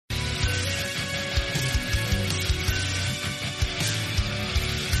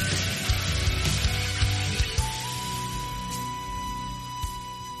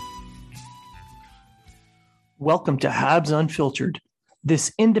Welcome to Habs Unfiltered.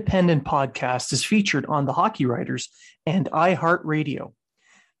 This independent podcast is featured on the Hockey Writers and iHeartRadio,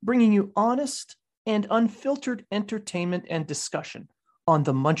 bringing you honest and unfiltered entertainment and discussion on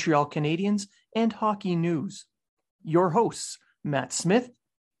the Montreal Canadiens and hockey news. Your hosts, Matt Smith,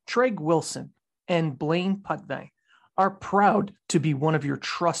 Treg Wilson, and Blaine Putvin, are proud to be one of your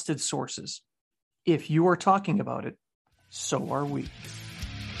trusted sources. If you are talking about it, so are we.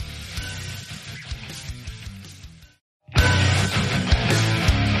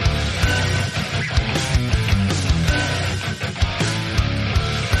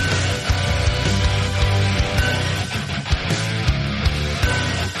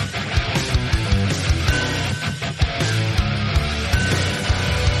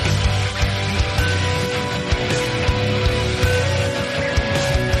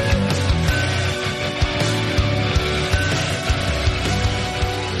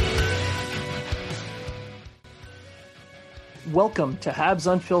 Welcome to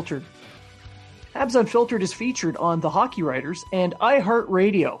Habs Unfiltered. Habs Unfiltered is featured on the Hockey Writers and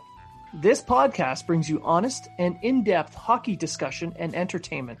iHeartRadio. This podcast brings you honest and in-depth hockey discussion and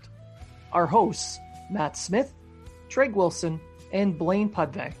entertainment. Our hosts, Matt Smith, Treg Wilson, and Blaine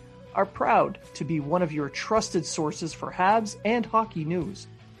Putvin, are proud to be one of your trusted sources for Habs and hockey news.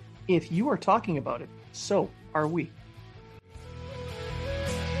 If you are talking about it, so are we.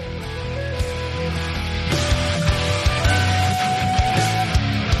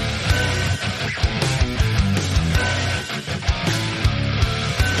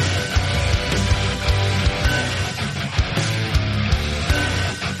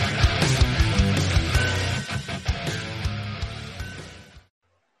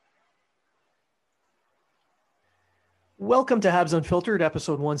 Welcome to Habs Unfiltered,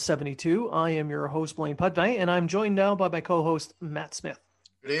 episode 172. I am your host, Blaine Putvin, and I'm joined now by my co-host, Matt Smith.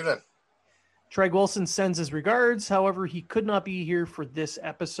 Good evening. Treg Wilson sends his regards. However, he could not be here for this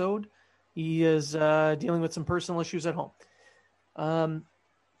episode. He is dealing with some personal issues at home.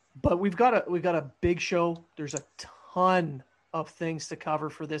 But we've got a big show. There's a ton of things to cover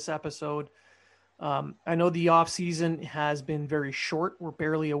for this episode. I know the off season has been very short. We're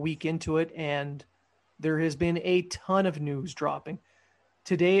barely a week into it, and there has been a ton of news dropping.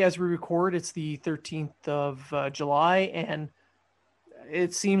 Today, as we record, it's the 13th of July, and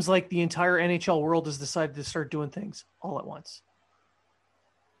it seems like the entire NHL world has decided to start doing things all at once.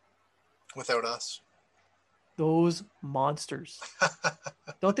 Without us. Those monsters.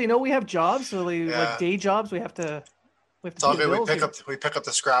 Don't they know we have jobs? So like day jobs, we have to it's all good. We pick up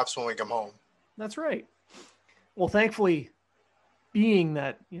the scraps when we come home. That's right. Well, thankfully, being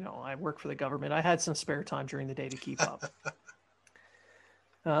that, I work for the government, I had some spare time during the day to keep up.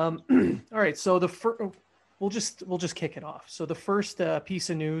 All right. So we'll just kick it off. So the first piece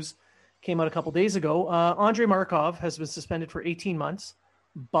of news came out a couple days ago. Andrei Markov has been suspended for 18 months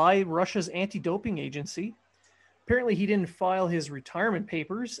by Russia's anti-doping agency. Apparently he didn't file his retirement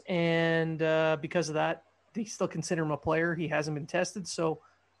papers. And because of that, they still consider him a player. He hasn't been tested. So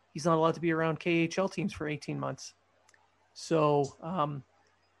he's not allowed to be around KHL teams for 18 months. So,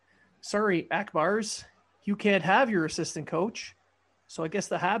 sorry, Akbars, you can't have your assistant coach. So I guess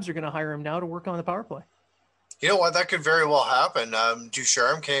the Habs are going to hire him now to work on the power play. You know what? That could very well happen.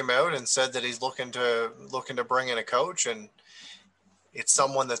 Ducharme came out and said that he's looking to bring in a coach, and it's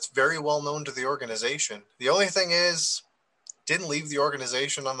someone that's very well known to the organization. The only thing is, didn't leave the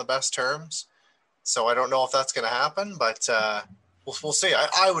organization on the best terms. So I don't know if that's going to happen, but we'll see.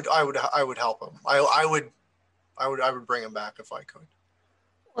 I would help him. I would bring him back if I could.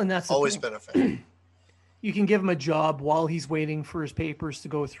 And that's always been a fan. You can give him a job while he's waiting for his papers to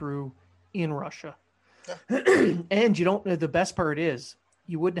go through in Russia. Yeah. And the best part is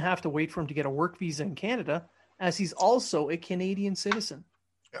you wouldn't have to wait for him to get a work visa in Canada, as he's also a Canadian citizen.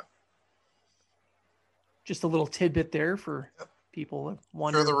 Yeah. Just a little tidbit there for people that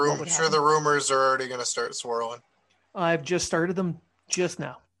wonder. Sure, the rumors are already going to start swirling. I've just started them just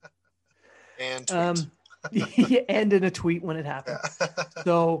now. And tweet. And in a tweet when it happened.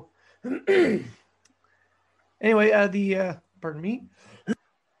 So anyway, pardon me.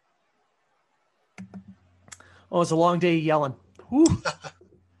 Oh, it's a long day yelling.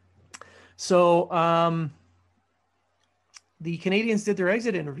 So the Canadiens did their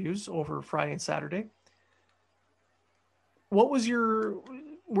exit interviews over Friday and Saturday. What was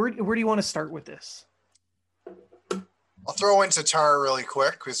where do you want to start with this? I'll throw in Tatar really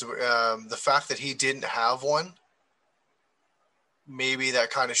quick because the fact that he didn't have one, maybe that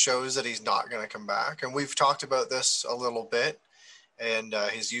kind of shows that he's not going to come back. And we've talked about this a little bit, and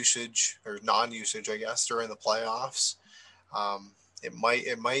his usage or non-usage, I guess, during the playoffs. It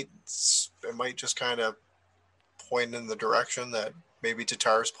might just kind of pointing in the direction that maybe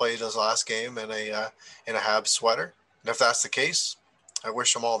Tatar's played his last game in a Habs sweater. And if that's the case, I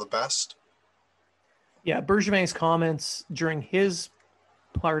wish him all the best. Yeah, Bergevin's comments during his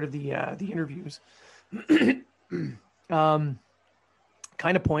part of the interviews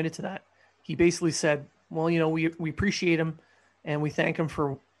kind of pointed to that. He basically said, well, we appreciate him and we thank him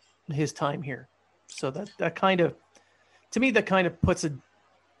for his time here. So that kind of, to me, that kind of puts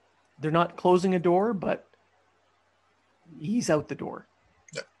they're not closing a door, but he's out the door.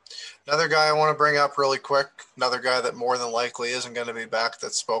 Yeah. Another guy I want to bring up really quick, another guy that more than likely isn't going to be back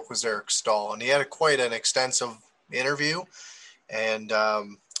that spoke was Eric Staal. And he had quite an extensive interview. And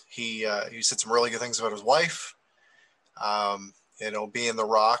he said some really good things about his wife. Being the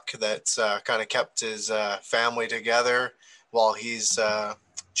rock that's kind of kept his family together while he's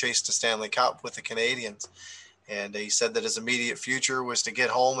chased a Stanley Cup with the Canadiens. And he said that his immediate future was to get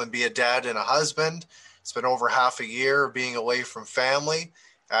home and be a dad and a husband. It's been over half a year being away from family,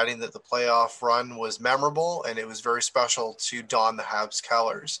 adding that the playoff run was memorable and it was very special to don the Habs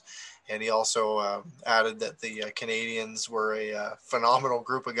colors. And he also added that the Canadiens were a phenomenal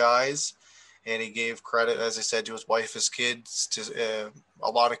group of guys. And he gave credit, as I said, to his wife, his kids, to a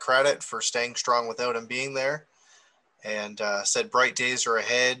lot of credit for staying strong without him being there. And said bright days are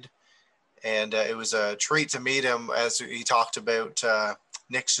ahead. And it was a treat to meet him as he talked about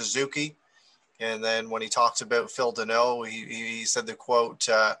Nick Suzuki. And then when he talked about Phil Deneau, he said the quote,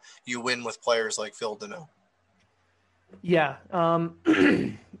 you win with players like Phil Deneau. Yeah.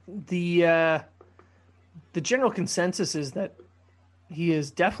 The general consensus is that he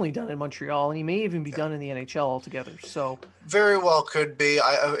is definitely done in Montreal, and he may even be done in the NHL altogether. So very well could be.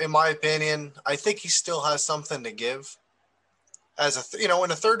 In my opinion, I think he still has something to give. As in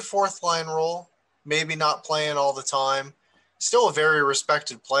a third, fourth line role, maybe not playing all the time. Still a very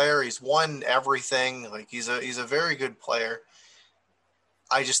respected player. He's won everything. Like he's a very good player.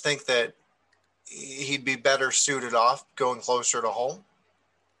 I just think that he'd be better suited off going closer to home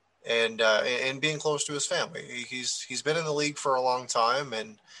and being close to his family. He's been in the league for a long time,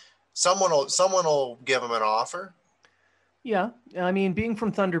 and someone will give him an offer. Yeah, I mean, being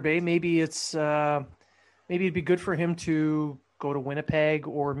from Thunder Bay, maybe it'd be good for him to go to Winnipeg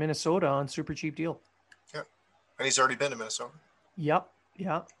or Minnesota on super cheap deal. Yeah, and he's already been to Minnesota. Yep,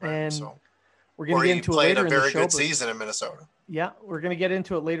 yeah, right. And so, we're going to get into it later in the show. Played a very good season in Minnesota. Yeah, we're going to get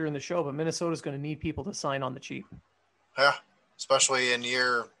into it later in the show, but Minnesota's going to need people to sign on the cheap. Yeah, especially in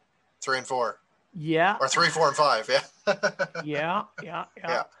year 3 and 4. Yeah. Or 3, 4, and 5. Yeah. Yeah.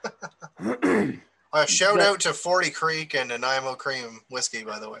 Shout out to 40 Creek and Nanaimo Cream whiskey,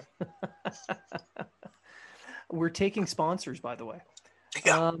 by the way. We're taking sponsors, by the way.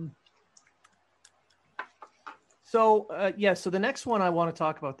 Yeah. So the next one I want to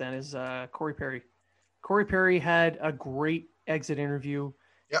talk about then is Corey Perry. Corey Perry had a great exit interview.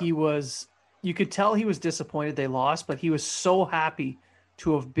 Yep. You could tell he was disappointed they lost, but he was so happy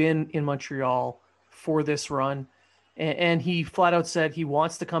to have been in Montreal for this run. And he flat out said he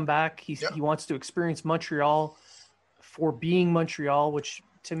wants to come back. He wants to experience Montreal for being Montreal, which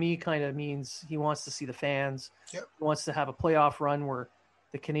to me kind of means he wants to see the fans. Yep. He wants to have a playoff run where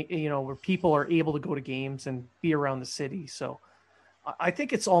where people are able to go to games and be around the city. So I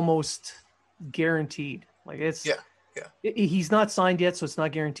think it's almost guaranteed. Like he's not signed yet, so it's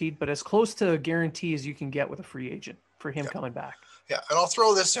not guaranteed, but as close to a guarantee as you can get with a free agent for him coming back. Yeah. And I'll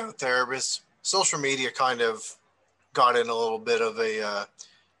throw this out there because social media kind of got in a little bit of a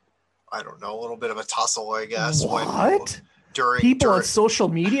little bit of a tussle, I guess. What? People on social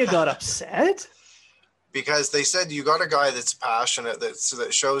media got upset? Because they said, you got a guy that's passionate,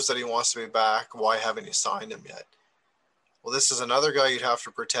 that shows that he wants to be back. Why haven't you signed him yet? Well, this is another guy you'd have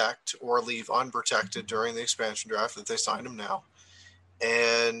to protect or leave unprotected during the expansion draft if they signed him now.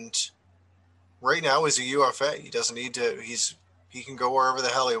 And right now he's a UFA. He doesn't need to, he can go wherever the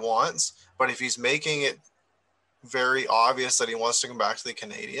hell he wants. But if he's making it very obvious that he wants to come back to the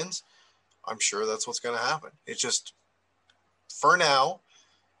Canadiens, I'm sure that's what's going to happen. It's just, for now,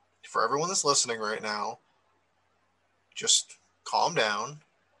 for everyone that's listening right now, just calm down.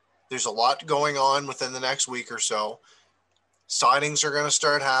 There's a lot going on within the next week or so. Signings are going to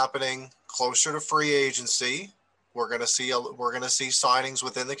start happening closer to free agency. We're going to see signings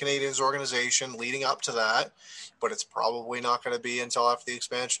within the Canadiens organization leading up to that, but it's probably not going to be until after the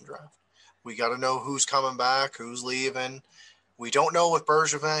expansion draft. We got to know who's coming back, who's leaving. We don't know with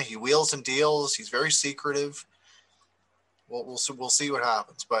Bergevin. He wheels and deals. He's very secretive. We'll see what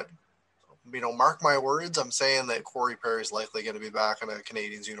happens, but mark my words. I'm saying that Corey Perry is likely going to be back in a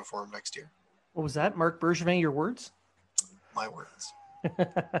Canadiens uniform next year. What was that, Mark Bergevin? Your words? My words.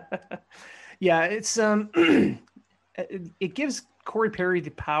 Yeah, it's it gives Corey Perry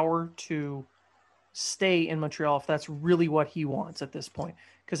the power to stay in Montreal if that's really what he wants at this point.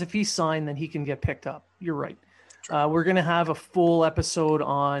 Because if he's signed, then he can get picked up. You're right. We're going to have a full episode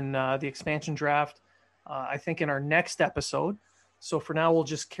on the expansion draft, I think, in our next episode. So for now, we'll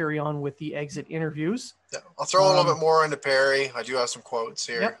just carry on with the exit interviews. Yeah, I'll throw a little bit more into Perry. I do have some quotes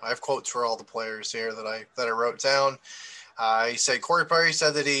here. Yep. I have quotes for all the players here that I wrote down. He said Corey Perry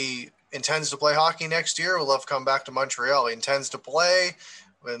said that he intends to play hockey next year. Will love to come back to Montreal. He intends to play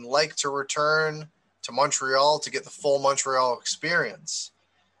and like to return to Montreal to get the full Montreal experience.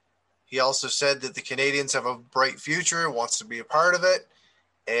 He also said that the Canadiens have a bright future, wants to be a part of it.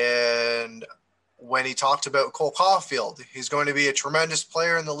 And when he talked about Cole Caulfield, he's going to be a tremendous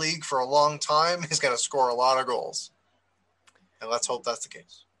player in the league for a long time. He's going to score a lot of goals. And let's hope that's the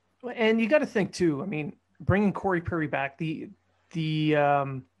case. And you got to think too, I mean, bringing Corey Perry back, the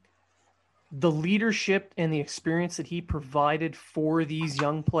leadership and the experience that he provided for these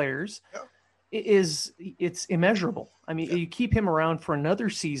young players it's immeasurable. I mean, you keep him around for another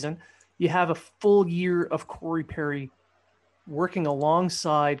season, you have a full year of Corey Perry working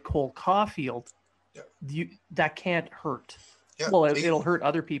alongside Cole Caulfield. That can't hurt. Well, it'll hurt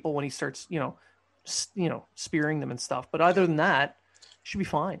other people when he starts, spearing them and stuff. But other than that, should be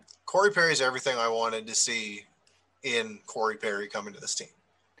fine. Corey Perry is everything I wanted to see in Corey Perry coming to this team.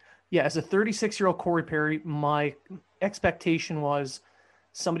 Yeah, as a 36-year-old Corey Perry, my expectation was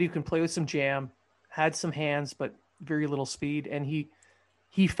somebody who can play with some jam, had some hands, but very little speed. And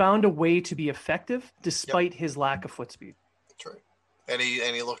he found a way to be effective despite his lack of foot speed. That's right. And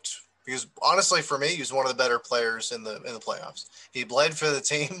he looked... He was, honestly, for me, he was one of the better players in the playoffs. He bled for the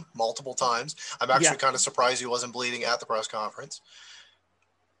team multiple times. I'm actually kind of surprised he wasn't bleeding at the press conference.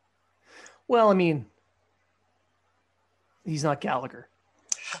 Well, I mean, he's not Gallagher.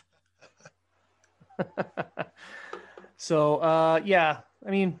 So, I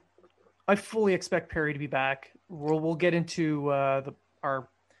mean, I fully expect Perry to be back. We'll get into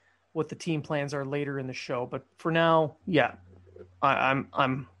what the team plans are later in the show, but for now,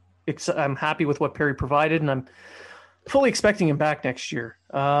 I'm happy with what Perry provided, and I'm fully expecting him back next year.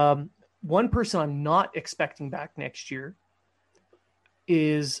 One person I'm not expecting back next year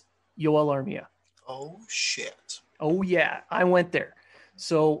is Yoel Armia. Oh, shit. Oh, yeah. I went there.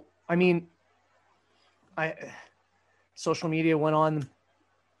 So, I mean, social media went on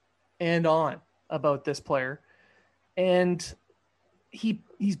and on about this player, and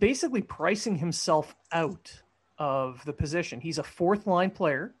he's basically pricing himself out of the position. He's a fourth line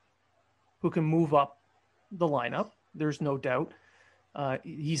player who can move up the lineup. There's no doubt.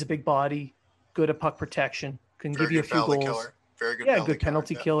 He's a big body, good at puck protection, can give you a few goals. Killer. Very good. Good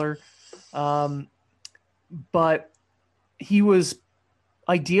penalty killer. But he was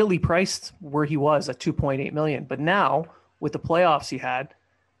ideally priced where he was at $2.8 million. But now with the playoffs he had,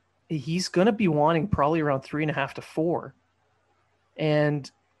 he's going to be wanting probably around 3.5 to 4.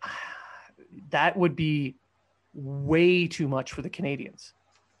 And that would be way too much for the Canadiens.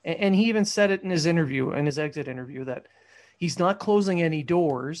 And he even said it in his exit interview, that he's not closing any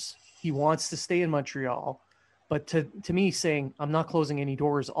doors. He wants to stay in Montreal. But to me, saying I'm not closing any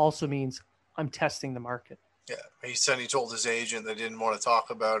doors also means I'm testing the market. Yeah, he said he told his agent they didn't want to talk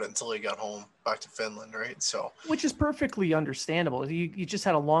about it until he got home back to Finland, right? So, which is perfectly understandable. You just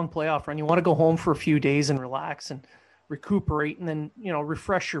had a long playoff run. You want to go home for a few days and relax and recuperate, and then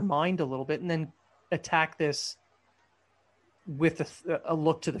refresh your mind a little bit, and then attack this with a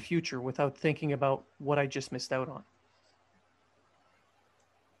look to the future without thinking about what I just missed out on.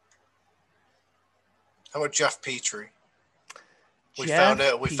 How about Jeff Petrie? We found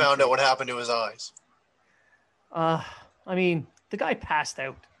out what happened to his eyes. I mean, the guy passed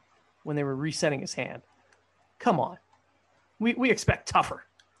out when they were resetting his hand. Come on. We expect tougher,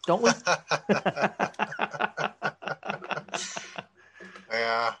 don't we?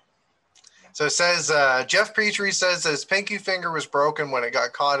 Yeah. So it says, Jeff Petrie says that his pinky finger was broken when it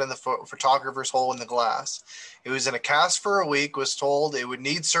got caught in the photographer's hole in the glass. It was in a cast for a week, was told it would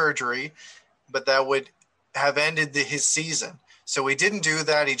need surgery, but that would have ended his season. So he didn't do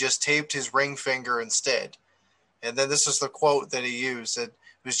that. He just taped his ring finger instead. And then this is the quote that he used. It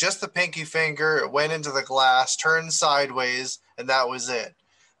was just the pinky finger. It went into the glass, turned sideways, and that was it.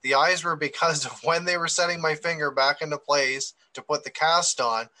 The eyes were because of when they were setting my finger back into place to put the cast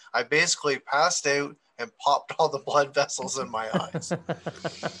on, I basically passed out and popped all the blood vessels in my eyes.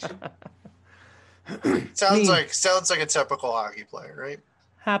 Sounds like a typical hockey player, right?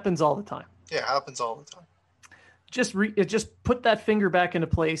 Happens all the time. Yeah, happens all the time. Just put that finger back into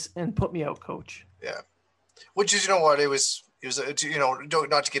place and put me out, coach. Yeah. Which is, it was It was,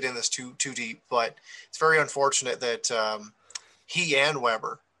 not to get in this too deep, but it's very unfortunate that he and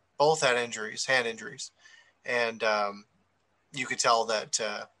Weber both had hand injuries, and you could tell that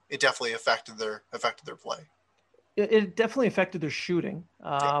it definitely affected their play. It definitely affected their shooting.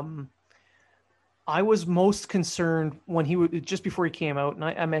 I was most concerned when just before he came out, and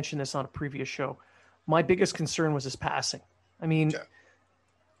I mentioned this on a previous show. My biggest concern was his passing. I mean,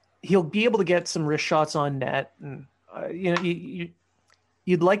 he'll be able to get some wrist shots on net, and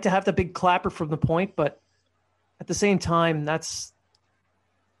you'd like to have the big clapper from the point, but at the same time, that's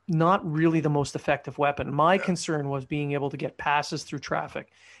not really the most effective weapon. My concern was being able to get passes through traffic,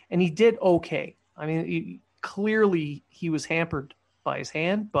 and he did okay. I mean, clearly he was hampered by his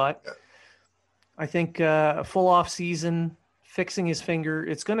hand, but I think a full off season, fixing his finger,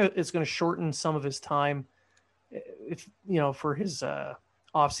 it's gonna shorten some of his time, for his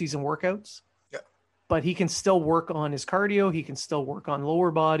off season workouts. Yeah. But he can still work on his cardio. He can still work on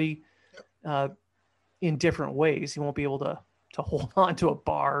lower body in different ways. He won't be able to hold on to a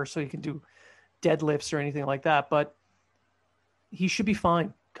bar so he can do deadlifts or anything like that, but he should be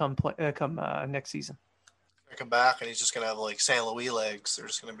fine come next season. Come back and he's just going to have like St. Louis legs. They're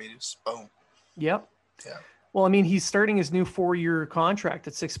just going to be just boom. Yep. Yeah. Well, I mean, he's starting his new 4-year contract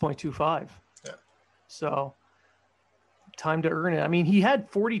at 6.25. Yeah. So time to earn it. I mean, he had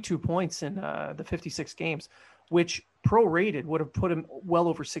 42 points in the 56 games, which prorated would have put him well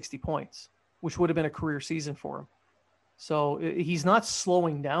over 60 points, which would have been a career season for him. So he's not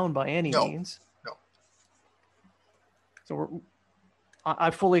slowing down by any means. No. So I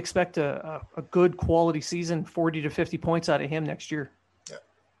fully expect a good quality season, 40 to 50 points out of him next year.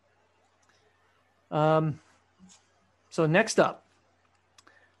 Yeah. So next up,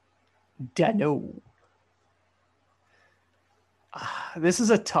 Danault. This is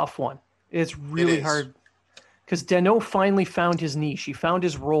a tough one. It's really hard because Danault finally found his niche. He found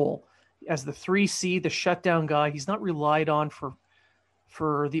his role as the 3C, the shutdown guy. He's not relied on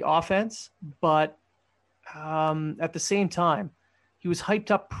for the offense, but at the same time, he was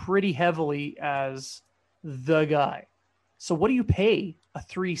hyped up pretty heavily as the guy. So what do you pay a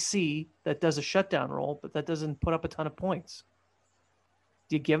 3C that does a shutdown role, but that doesn't put up a ton of points?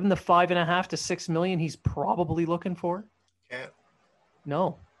 Do you give him the $5.5 to $6 million he's probably looking for? Can't.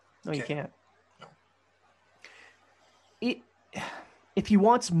 No, you can't. No. If he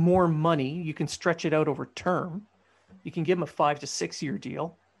wants more money, you can stretch it out over term. You can give him a 5 to 6 year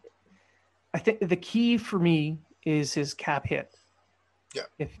deal. I think the key for me is his cap hit. Yeah.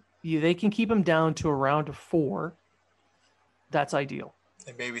 If they can keep him down to around a 4, that's ideal.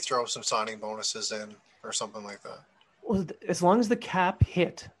 And maybe throw some signing bonuses in or something like that. Well, as long as the cap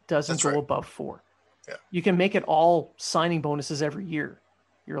hit doesn't go above 4. Yeah. You can make it all signing bonuses every year.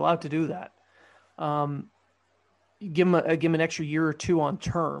 You're allowed to do that. Give him an extra year or 2 on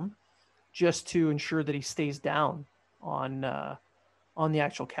term just to ensure that he stays down on the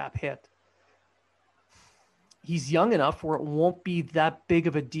actual cap hit. He's young enough where it won't be that big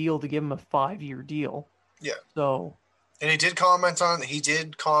of a deal to give him a 5-year deal. Yeah. So, and he did comment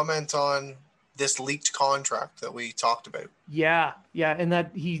on this leaked contract that we talked about. Yeah, and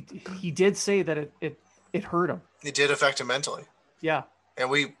that he did say that it hurt him. It did affect him mentally. Yeah. And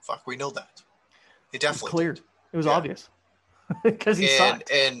we know that. It definitely was clear. It was obvious because he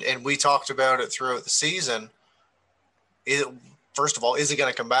sucked. And we talked about it throughout the season. First of all, is he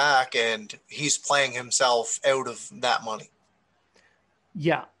going to come back? And he's playing himself out of that money.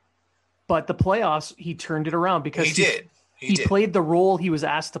 Yeah. But the playoffs, he turned it around because he played the role he was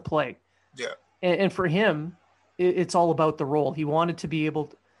asked to play. Yeah. And for him, it's all about the role. He wanted to be able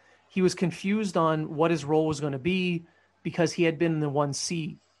to, he was confused on what his role was going to be because he had been in the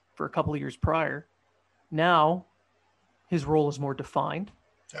 1C for a couple of years prior. Now his role is more defined.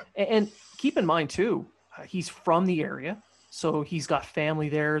 Yeah. And keep in mind too, he's from the area. So he's got family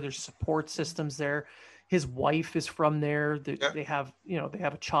there. There's support systems there. His wife is from there. They have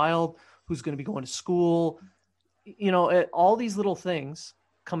a child who's going to be going to school. All these little things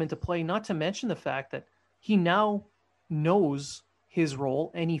come into play, not to mention the fact that he now knows his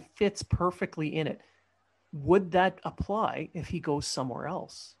role and he fits perfectly in it. Would that apply if he goes somewhere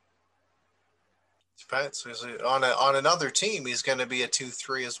else? Depends. On another team, he's going to be a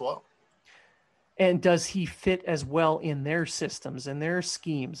 2-3 as well. And does he fit as well in their systems and their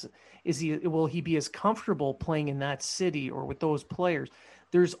schemes? Will he be as comfortable playing in that city or with those players?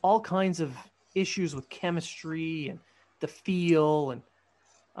 There's all kinds of issues with chemistry and the feel, and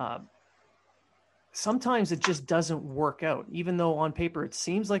sometimes it just doesn't work out, even though on paper it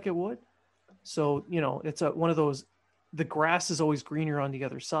seems like it would. So, it's one of those, the grass is always greener on the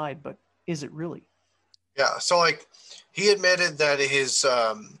other side, but is it really? Yeah. So like he admitted that his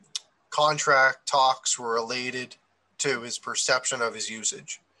contract talks were related to his perception of his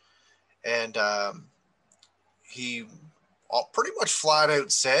usage. And he pretty much flat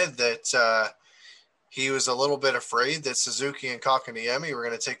out said that he was a little bit afraid that Suzuki and Kotkaniemi were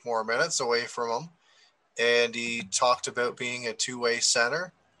going to take more minutes away from him. And he talked about being a two-way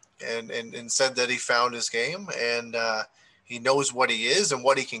center and said that he found his game and he knows what he is and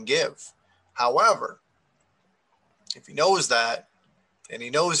what he can give. However, if he knows that and he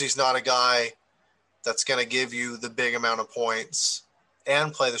knows he's not a guy that's going to give you the big amount of points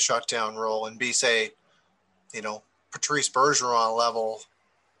and play the shutdown role and be, say, Patrice Bergeron level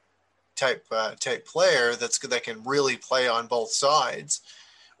type player that can really play on both sides,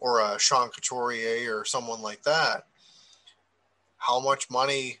 or a Sean Couturier or someone like that, how much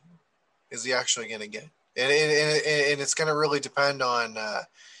money is he actually going to get? And it's going to really depend on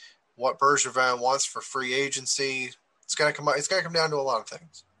what Bergevin wants for free agency. It's going to come down to a lot of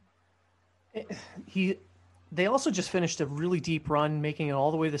things. They also just finished a really deep run, making it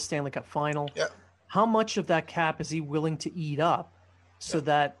all the way to the Stanley Cup final. Yeah. How much of that cap is he willing to eat up so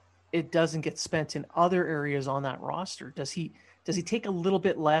that it doesn't get spent in other areas on that roster? Does he take a little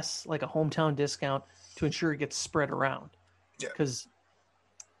bit less, like a hometown discount, to ensure it gets spread around? Yeah. Because,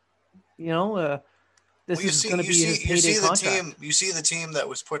 this is going to be his payday contract. You see the team that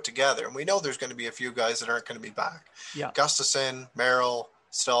was put together, and we know there's going to be a few guys that aren't going to be back. Yeah. Gustafsson, Merrill,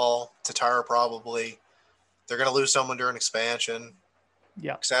 Stahl, Tatar probably. They're going to lose someone during expansion.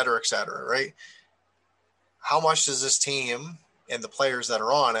 Yeah. Et cetera, right? How much does this team and the players that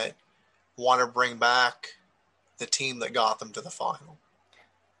are on it want to bring back the team that got them to the final?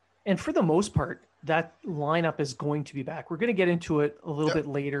 And for the most part, that lineup is going to be back. We're going to get into it a little bit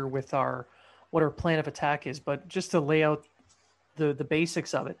later with what our plan of attack is, but just to lay out the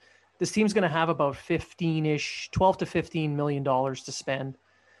basics of it, this team's going to have about $12 to $15 million to spend.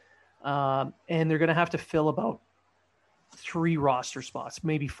 And they're going to have to fill about 3 roster spots,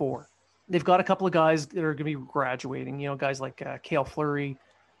 maybe 4. They've got a couple of guys that are going to be graduating, guys like Cale Fleury,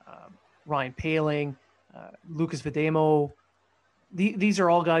 Ryan Poehling, Lucas Vedemo. These are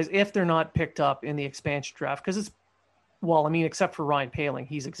all guys, if they're not picked up in the expansion draft, because except for Ryan Poehling,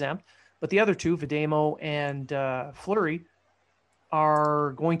 he's exempt. But the other 2, Vedemo and Fleury,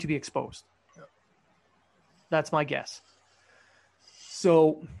 are going to be exposed. Yep. That's my guess.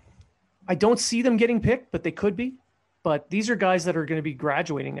 So I don't see them getting picked, but they could be. But these are guys that are going to be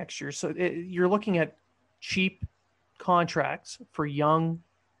graduating next year. So you're looking at cheap contracts for young,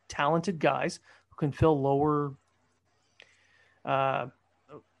 talented guys who can fill lower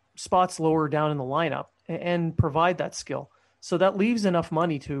spots lower down in the lineup and provide that skill. So that leaves enough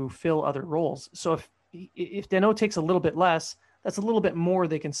money to fill other roles. So if Danault takes a little bit less, that's a little bit more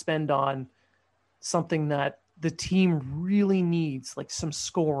they can spend on something that the team really needs, like some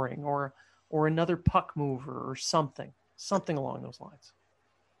scoring or another puck mover or something along those lines.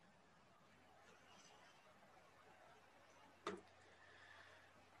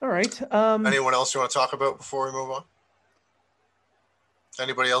 All right. Anyone else you want to talk about before we move on?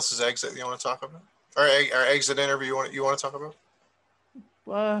 Anybody else's exit you want to talk about? Or our exit interview you want to talk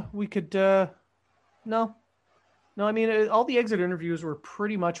about? We could. No. I mean, all the exit interviews were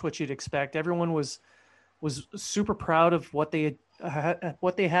pretty much what you'd expect. Everyone was super proud of what they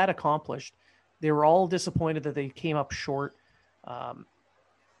had accomplished. They were all disappointed that they came up short. I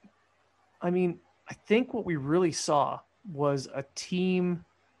mean, I think what we really saw was a team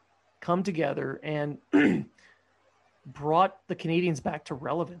come together and brought the Canadiens back to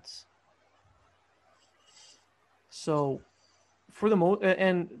relevance. So for the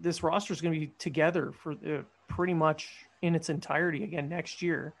and this roster is going to be together for pretty much in its entirety again next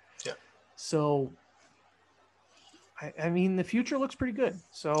year. Yeah. So I mean, the future looks pretty good.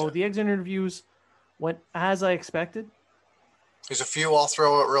 So the exit interviews went as I expected. There's a few I'll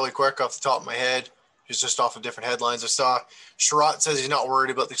throw out really quick off the top of my head. Just off of different headlines I saw. Sherratt says he's not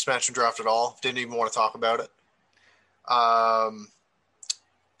worried about the expansion draft at all. Didn't even want to talk about it.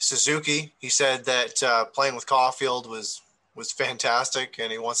 Suzuki, he said that playing with Caulfield was fantastic, and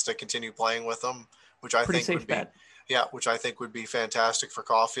he wants to continue playing with him, which I think would be bet. Yeah, which I think would be fantastic for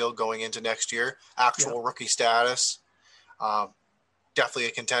Caulfield going into next year. Actual rookie status, definitely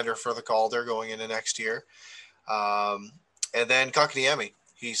a contender for the Calder going into next year. And then Kotkaniemi,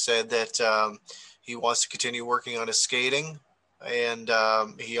 he said that he wants to continue working on his skating, and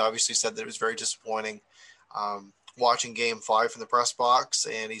he obviously said that it was very disappointing watching Game 5 from the press box,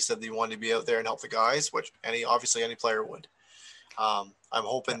 and he said that he wanted to be out there and help the guys, which any player would. I'm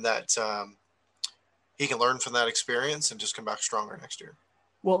hoping that he can learn from that experience and just come back stronger next year.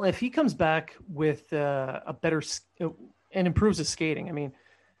 Well, if he comes back with a better and improves his skating, I mean,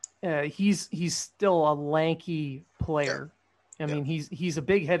 he's still a lanky player. I mean, he's a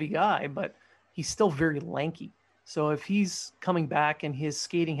big, heavy guy, but he's still very lanky. So if he's coming back and his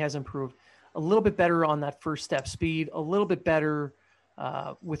skating has improved a little bit better on that first step speed, a little bit better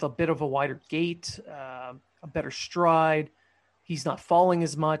with a bit of a wider gait, a better stride. He's not falling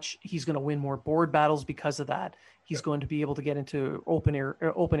as much. He's going to win more board battles because of that. He's going to be able to get into open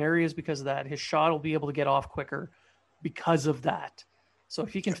areas because of that. His shot will be able to get off quicker because of that. So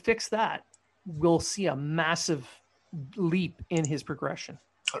if he can fix that, we'll see a massive leap in his progression.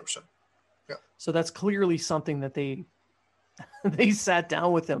 100%. Yeah. So that's clearly something that they sat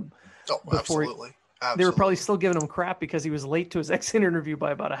down with him. Oh, absolutely. They were probably still giving him crap because he was late to his exit interview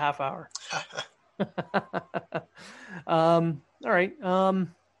by about a half hour. All right.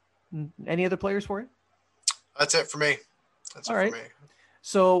 Any other players for you? That's it for me. All right.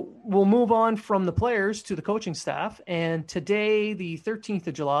 So we'll move on from the players to the coaching staff. And today, the 13th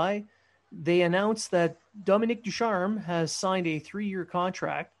of July, they announced that Dominique Ducharme has signed a 3-year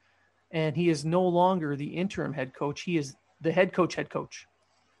contract, and he is no longer the interim head coach. He is the head coach.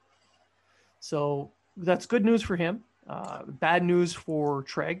 So that's good news for him. Bad news for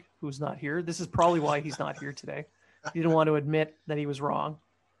Treg, who's not here. This is probably why he's not here today. He didn't want to admit that he was wrong.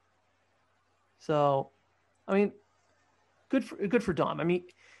 So, I mean, good for Dom. I mean,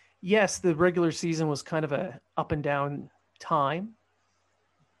 yes, the regular season was kind of a up and down time,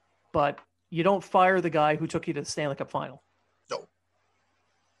 but you don't fire the guy who took you to the Stanley Cup final. No.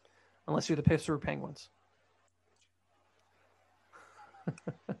 Unless you're the Pittsburgh Penguins.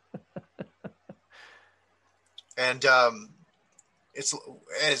 And it's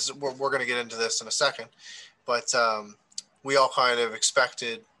as we're going to get into this in a second, but we all kind of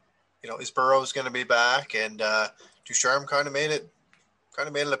expected, is Burrows going to be back? And Ducharme kind of made it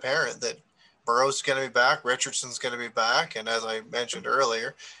apparent that Burrows is going to be back, Richardson's going to be back, and as I mentioned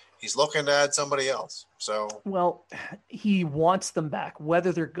earlier, he's looking to add somebody else. So, well, he wants them back.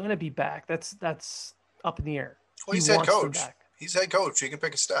 Whether they're going to be back, that's up in the air. Well, he's head coach. He's head coach. He can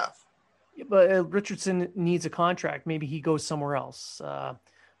pick a staff. But Richardson needs a contract. Maybe he goes somewhere else.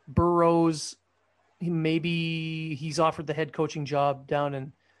 Burrows, maybe he's offered the head coaching job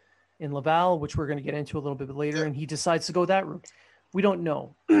down in Laval, which we're going to get into a little bit later, and he decides to go that route. We don't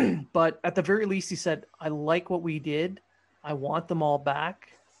know. But at the very least, he said, I like what we did. I want them all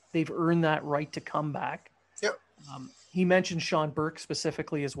back. They've earned that right to come back. Yep. He mentioned Sean Burke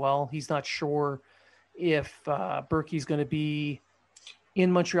specifically as well. He's not sure if Berkey's going to be in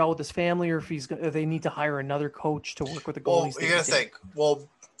Montreal with his family, or if they need to hire another coach to work with the goalies. Well, you got to think. Well,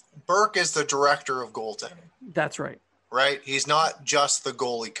 Burke is the director of goaltending. That's right. Right. He's not just the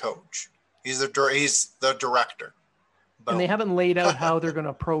goalie coach. He's the director. Boom. And they haven't laid out how they're going to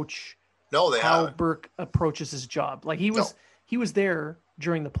approach. No, they haven't. How Burke approaches his job. Like he was there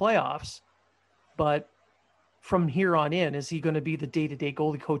during the playoffs, but from here on in, is he going to be the day-to-day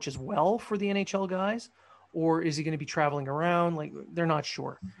goalie coach as well for the NHL guys? Or is he going to be traveling around? Like, they're not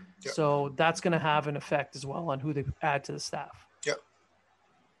sure. Yep. So that's going to have an effect as well on who they add to the staff. Yep.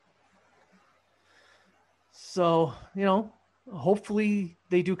 So, hopefully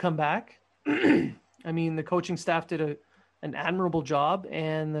they do come back. I mean, the coaching staff did an admirable job,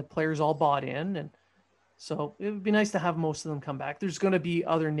 and the players all bought in. And so it would be nice to have most of them come back. There's going to be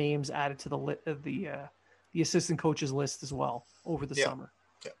other names added to the assistant coaches list as well over the summer.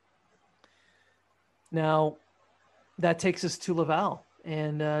 Now, that takes us to Laval,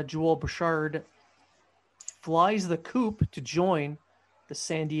 and Joel Bouchard flies the coop to join the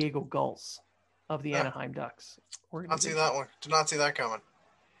San Diego Gulls of the Anaheim Ducks. Did not see that one. Did not see that coming.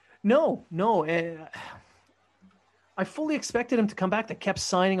 No. I fully expected him to come back. They kept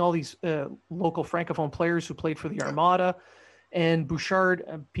signing all these local Francophone players who played for the Armada, and Bouchard,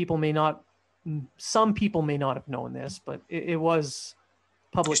 some people may not have known this, but it was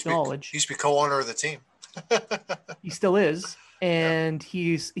public knowledge. He used to be co-owner of the team. He still is, and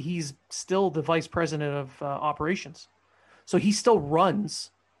he's still the vice president of operations. So he still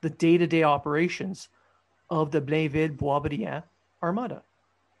runs the day-to-day operations of the Blainville Boisbriand Armada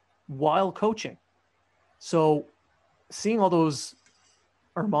while coaching. So seeing all those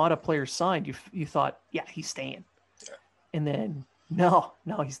Armada players signed, you thought, yeah, he's staying. Yeah. And then, no,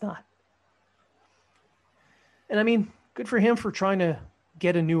 he's not. And I mean, good for him for trying to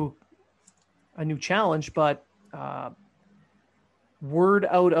get a new challenge, but word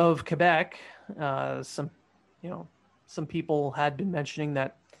out of Quebec, some people had been mentioning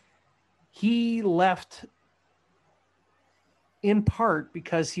that he left in part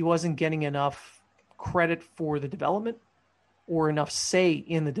because he wasn't getting enough credit for the development or enough say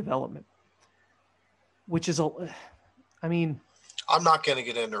in the development, which is I mean, I'm not going to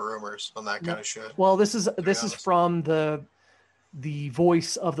get into rumors on that kind of shit. Well, this is from the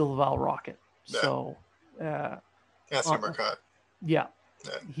voice of the Laval Rocket. Yeah. So, Anthony Marcotte. Yeah.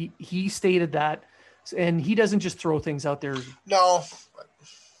 He stated that, and he doesn't just throw things out there. No,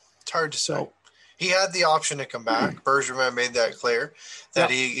 it's hard to say. He had the option to come back. Bergevin made that clear that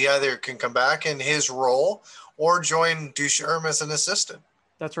he either can come back in his role or join Ducharme as an assistant.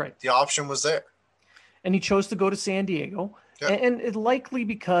 That's right. The option was there. And he chose to go to San Diego. Yeah. And it likely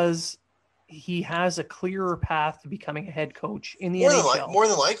because he has a clearer path to becoming a head coach in the NHL. More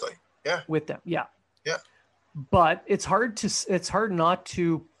than likely. Yeah. With them. Yeah. Yeah. But it's hard not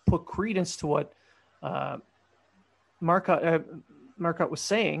to put credence to what Marcotte was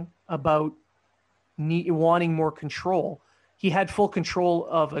saying about wanting more control. He had full control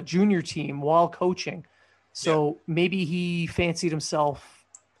of a junior team while coaching. So maybe he fancied himself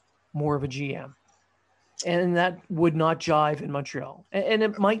more of a GM. And that would not jive in Montreal. And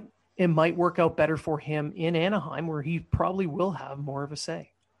it might work out better for him in Anaheim, where he probably will have more of a say.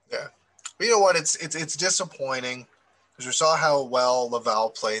 Yeah. But you know what? It's disappointing because we saw how well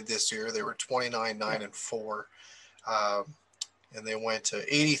Laval played this year. They were 29-9-4. And they went to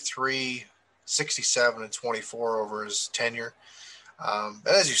 83, 67, and 24 over his tenure. And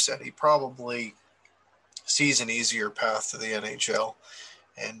as you said, he probably sees an easier path to the NHL.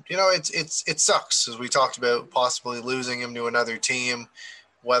 And, you know, it sucks, as we talked about, possibly losing him to another team,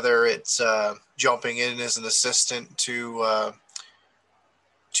 whether it's jumping in as an assistant to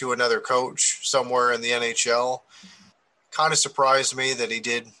another coach somewhere in the NHL. Kind of surprised me that he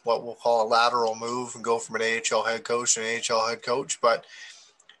did what we'll call a lateral move and go from an AHL head coach to an AHL head coach. But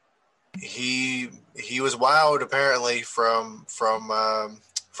he was wowed apparently from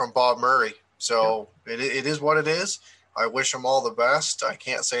Bob Murray. So it is what it is. I wish him all the best. I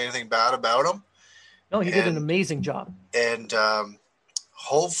can't say anything bad about him. No, he did an amazing job. And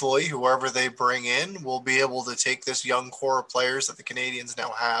hopefully whoever they bring in will be able to take this young core of players that the Canadians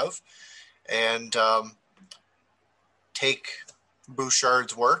now have and take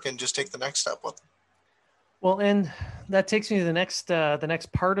Bouchard's work and just take the next step with them. Well, and that takes me to the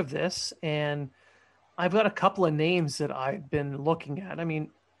next part of this. And I've got a couple of names that I've been looking at. I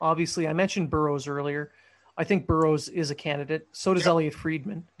mean, obviously I mentioned Burroughs earlier. I think Burroughs is a candidate. So does Elliot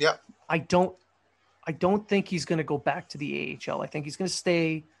Friedman. Yeah. I don't think he's going to go back to the AHL. I think he's going to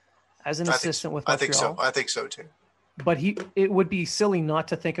stay as an assistant with Montreal. I think so too. But it would be silly not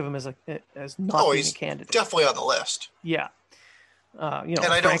to think of him as not being a candidate. Definitely on the list. Yeah. And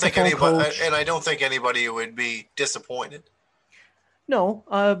I don't think anybody would be disappointed. No,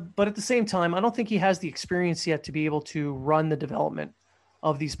 but at the same time, I don't think he has the experience yet to be able to run the development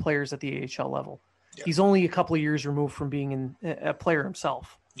of these players at the AHL level. Yeah. He's only a couple of years removed from being a player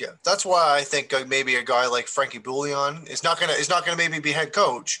himself. Yeah, that's why I think maybe a guy like Frankie Bouillon is not gonna maybe be head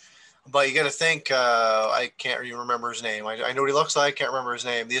coach, but you got to think. I can't even remember his name. I know what he looks like. Can't remember his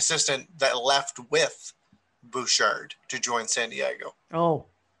name. The assistant that left with Bouchard to join San Diego. Oh,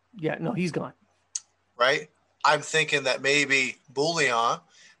 yeah, no, he's gone. Right. I'm thinking that maybe Bouillon,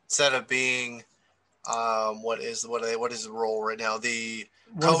 instead of being, what is the role right now? The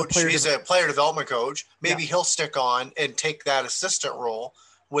coach. He's a player development coach. Maybe he'll stick on and take that assistant role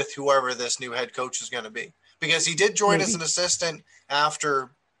with whoever this new head coach is going to be, because he did join as an assistant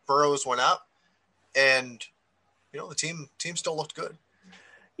after Burroughs went up, and you know the team still looked good.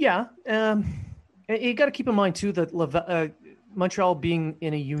 Yeah, you got to keep in mind too that Montreal being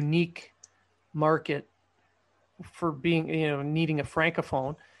in a unique market for being needing a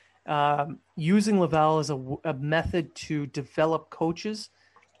francophone, using Laval as a method to develop coaches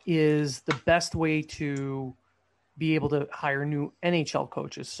is the best way to be able to hire new NHL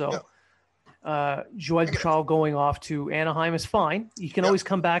coaches. So Joël Bouchard going off to Anaheim is fine. You can always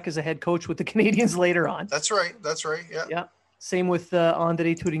come back as a head coach with the Canadians later on. That's right. Yeah. Yeah. Same with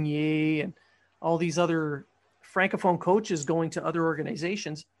André Tourigny and all these other francophone coaches going to other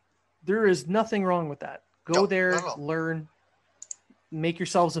organizations. There is nothing wrong with that. Go there, learn, make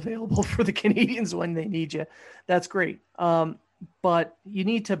yourselves available for the Canadians when they need you. That's great. But you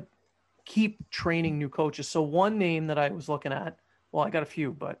need to keep training new coaches. So one name that I was looking at, well, I got a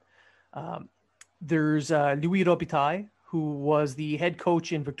few, but there's Louis Robitaille, who was the head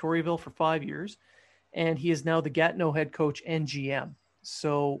coach in Victoriaville for 5 years, and he is now the Gatineau head coach and GM.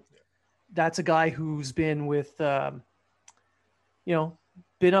 So that's a guy who's been with, been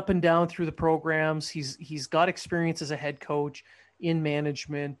up and down through the programs. He's got experience as a head coach in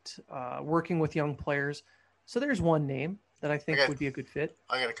management, working with young players. So there's one name that I think would be a good fit.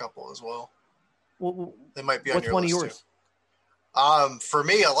 I got a couple as well. Well, they might be on your list. What's one of yours? For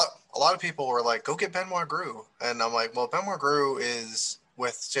me, a lot of people were like, "Go get Benoit Gru," and I'm like, "Well, Benoit Gru is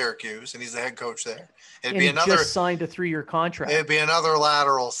with Syracuse, and he's the head coach there. It'd And be he another, just signed a 3-year contract. it'd be another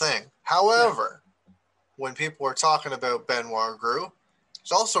lateral thing." However, when people are talking about Benoit Gru,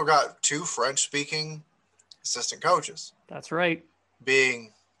 he's also got 2 French-speaking assistant coaches, That's right.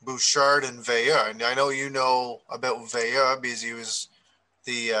 being Bouchard and Veilleux. And I know you know about Veilleux because he was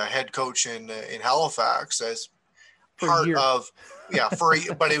the head coach in Halifax as For a part year. of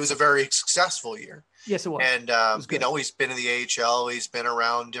but it was a very successful year. Yes, it was. And was you know, he's been in the AHL, he's been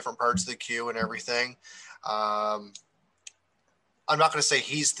around different parts of the Q and everything. I'm not going to say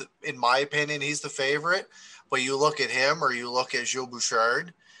in my opinion, he's the favorite, but you look at him or you look at Gilles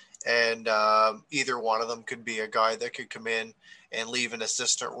Bouchard, and either one of them could be a guy that could come in and leave an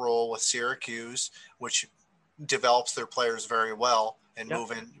assistant role with Syracuse, which develops their players very well, and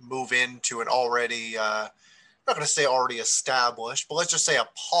move into an already I'm not going to say already established, but let's just say a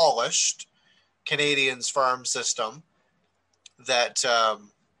polished Canadians farm system that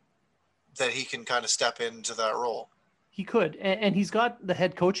that he can kind of step into that role. He could, and he's got the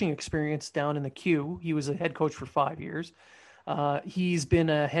head coaching experience down in the Q. He was a head coach for 5 years. He's been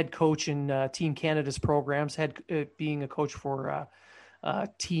a head coach in Team Canada's programs, being a coach for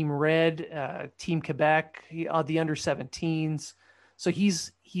Team Red, Team Quebec, the under 17s. So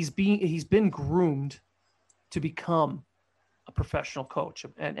he's been groomed to become a professional coach,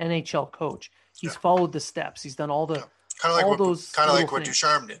 an NHL coach. He's followed the steps. He's done all the kind of like what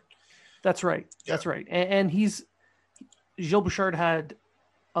Ducharme did. That's right. Yeah. That's right. And Gilles Bouchard had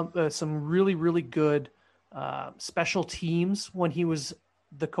some really, really good special teams when he was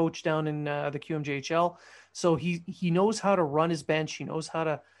the coach down in the QMJHL. So he knows how to run his bench. He knows how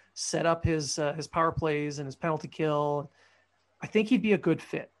to set up his power plays and his penalty kill. I think he'd be a good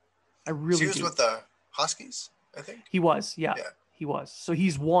fit. I really do. He was with the Huskies, I think. He was, yeah. He was. So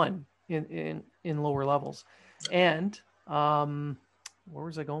he's won in lower levels. And where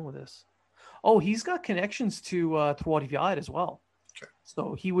was I going with this? Oh, he's got connections to Trois-Rivières as well. Okay.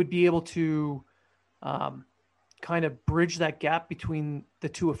 So he would be able to kind of bridge that gap between the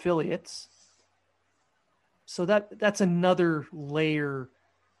 2 affiliates. So that's another layer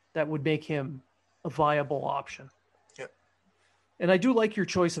that would make him a viable option. Yep. And I do like your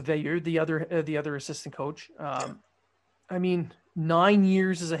choice of Veilleux, the other assistant coach. I mean, 9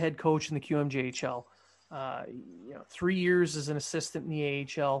 years as a head coach in the QMJHL, 3 years as an assistant in the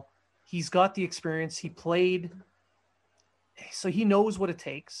AHL. He's got the experience. He played, so he knows what it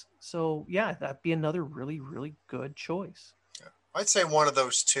takes. So yeah, that'd be another really, really good choice. Yeah. I'd say one of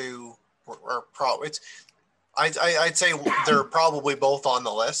those 2 are probably. I'd say they're probably both on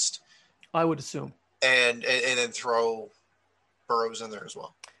the list. I would assume. And then throw Burroughs in there as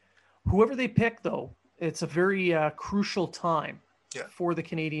well. Whoever they pick, though, it's a very crucial time for the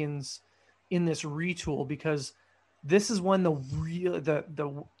Canadians in this retool, because this is when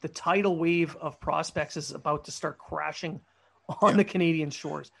the tidal wave of prospects is about to start crashing on the Canadian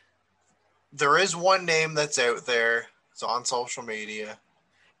shores. There is one name that's out there. It's on social media.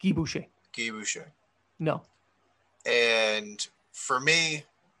 Guy Boucher. No. And for me,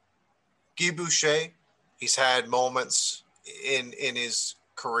 Guy Boucher, he's had moments in his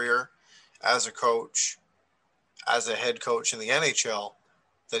career as a coach, as a head coach in the NHL,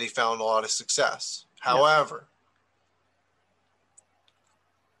 that he found a lot of success. However,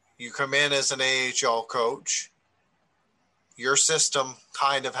 you come in as an AHL coach, your system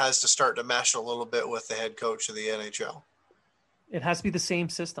kind of has to start to mesh a little bit with the head coach of the NHL. It has to be the same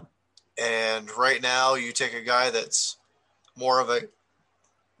system. And right now you take a guy that's more of a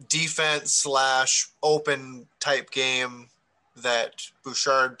defense / open type game that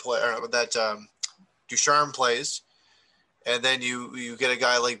Ducharme plays. And then you get a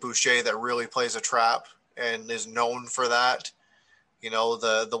guy like Boucher that really plays a trap and is known for that. The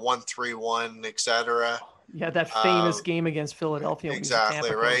 1-3-1, etc. Yeah, that famous game against Philadelphia.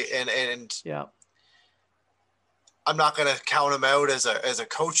 Exactly, right. And yeah, I'm not going to count him out as a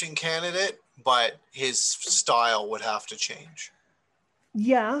coaching candidate, but his style would have to change.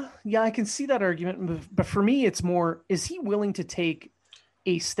 Yeah, I can see that argument. But for me, it's more, is he willing to take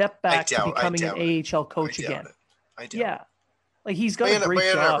a step back to becoming an AHL coach again? I doubt it. Like he's got a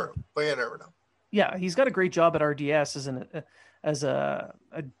great job. But you never know. Yeah, he's got a great job at RDS as a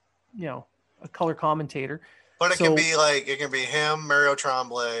color commentator. But it can be him, Mario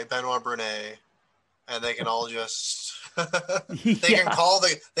Tremblay, Benoit Brunet, and they can all just they can call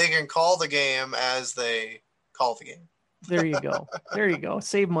the game as they call the game. There you go.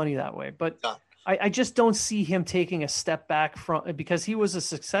 Save money that way. But I just don't see him taking a step back from, because he was a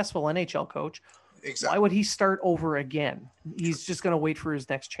successful NHL coach exactly. Why would he start over again? He's just going to wait for his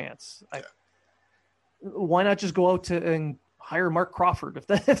next chance. Why not just go out and hire Mark Crawford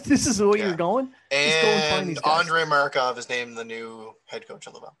if this is the way you're going? Just go and find these guys. Andrei Markov is named the new head coach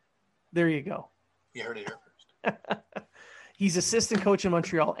of Laval. There you go. You heard it here first. He's assistant coach in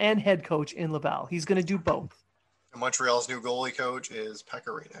Montreal and head coach in Laval. He's going to do both. And Montreal's new goalie coach is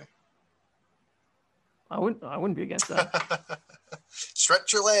Pecorine. I wouldn't be against that.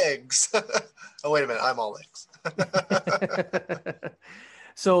 Stretch your legs. Oh, wait a minute. I'm all legs.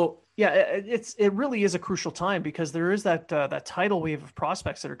 So yeah, it really is a crucial time because there is that tidal wave of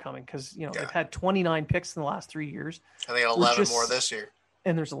prospects that are coming because they've had 29 picks in the last 3 years. And they got 11 more this year.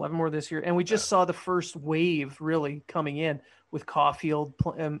 And there's 11 more this year. And we just saw the first wave really coming in with Caulfield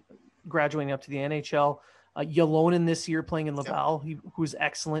graduating up to the NHL. Ylonen this year playing in Laval, who's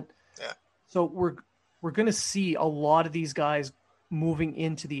excellent. Yeah. So we're going to see a lot of these guys moving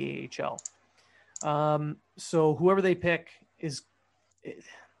into the AHL. So whoever they pick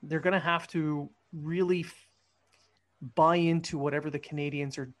they're going to have to really buy into whatever the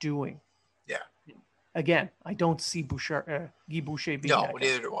Canadians are doing. Yeah. Again, I don't see Guy Boucher being no,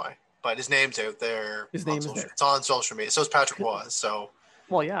 neither do I. But his name's out there. His name is there. It's on social media. So is Patrick Roy. So.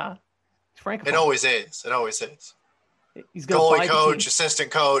 Well, yeah. Frank. It always is. It always is. He's goalie coach,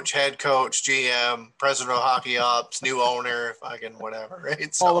 assistant coach, head coach, GM, president of hockey ops, new owner, fucking whatever,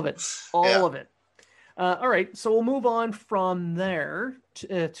 right? So, all of it. All of it. All right. So we'll move on from there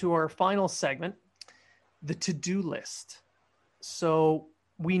to our final segment, the to-do list. So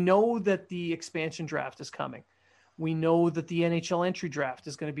we know that the expansion draft is coming. We know that the NHL entry draft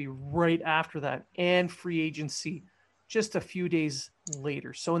is going to be right after that and free agency just a few days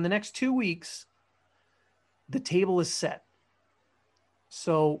later. So in the next 2 weeks, the table is set.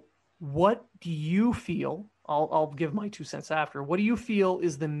 So what do you feel? I'll give my 2 cents after. What do you feel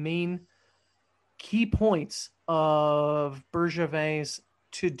is the main key points of Bergevin's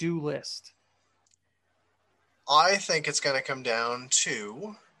to-do list? I think it's going to come down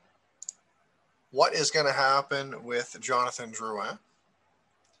to what is going to happen with Jonathan Drouin.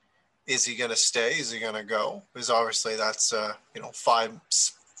 Is he going to stay? Is he going to go? Because obviously that's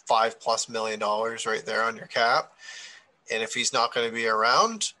 $5+ million right there on your cap. And if he's not going to be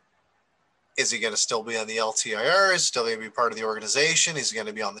around, is he going to still be on the LTIR? Is he still going to be part of the organization? Is he going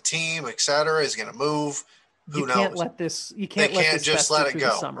to be on the team, etc.? Is he going to move? Who knows? You can't just let it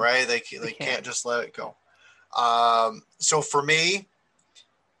go, right? They can't just let it go. So for me,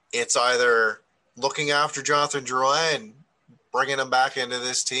 it's either looking after Jonathan Drouin and bringing him back into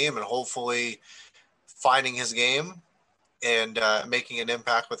this team and hopefully finding his game and making an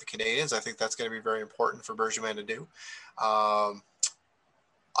impact with the Canadians. I think that's going to be very important for Bergevin to do.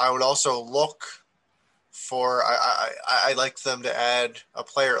 I would also look for, I like them to add a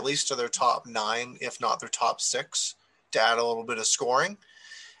player at least to their top 9, if not their top 6, to add a little bit of scoring.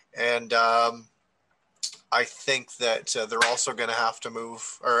 And I think that they're also going to have to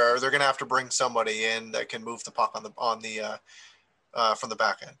move, or they're going to have to bring somebody in that can move the puck from the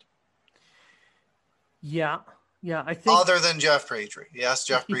back end. Yeah, I think other than Jeff Petrie. Yes,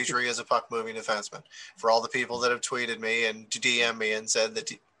 Jeff Petrie is a puck-moving defenseman. For all the people that have tweeted me and DM me and said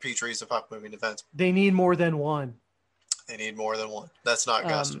that Petrie is a puck-moving defenseman, they need more than one. They need more than one. That's not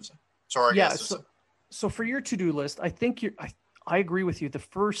Gustafsson. Sorry, Gustafsson. So for your to-do list, I think I agree with you.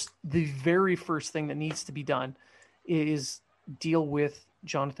 The very first thing that needs to be done is deal with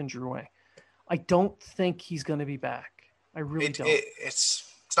Jonathan Drouin. I don't think he's going to be back. I really don't. It's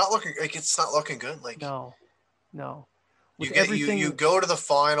not looking good. Like no. You go to the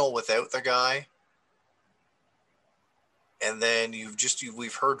final without the guy, and then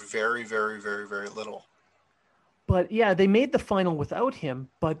we've heard very, very, very, very little. But yeah, they made the final without him.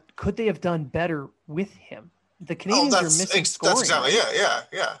 But could they have done better with him? The Canadians are missing scoring. That's exactly,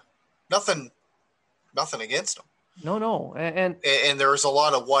 yeah. Nothing against them. No, and there's a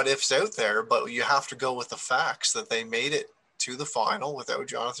lot of what ifs out there, but you have to go with the facts that they made it to the final without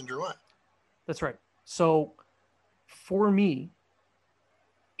Jonathan Drouin. That's right. So for me,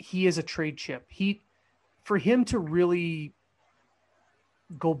 he is a trade chip. For him to really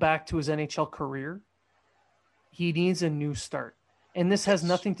go back to his NHL career, he needs a new start. And this has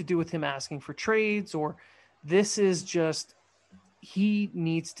nothing to do with him asking for trades, or this is just he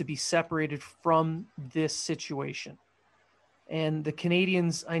needs to be separated from this situation. And the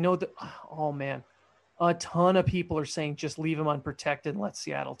Canadians, I know that, oh man, a ton of people are saying just leave him unprotected and let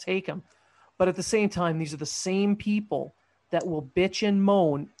Seattle take him. But at the same time, these are the same people that will bitch and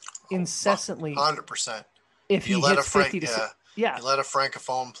moan incessantly. 100%. If he hits 50 to Yeah. You let a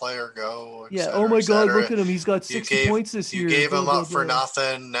francophone player go. Yeah. Cetera, Oh my et God, cetera. look at him. He's got 60 points this year. You gave blah, him blah, up for blah.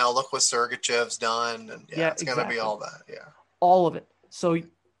 nothing. Now look what Sergachev's done. And Yeah, it's going to be all that. Yeah. All of it. So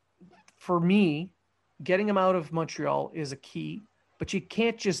for me, getting him out of Montreal is a key, but you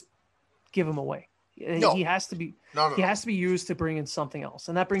can't just give him away. No. He has to be has to be used to bring in something else.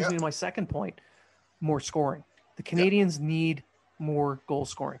 And that brings me to my second point, more scoring. The Canadians need more goal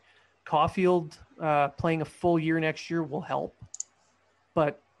scoring. Caulfield playing a full year next year will help,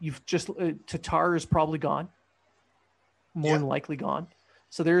 but you've just Tatar is probably gone, more than likely gone.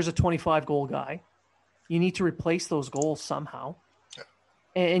 So there's a 25 goal guy. You need to replace those goals somehow,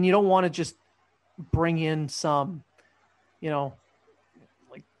 and you don't want to just bring in some,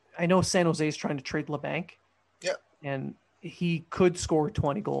 like I know San Jose is trying to trade LeBanc, and he could score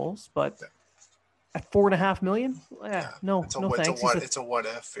 20 goals, but at $4.5 million, no thanks. It's a what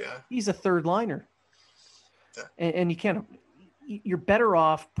if, He's a third liner, and you can't. You're better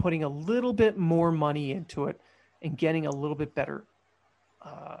off putting a little bit more money into it and getting a little bit better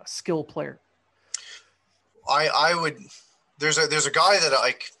skill player. I would. There's a guy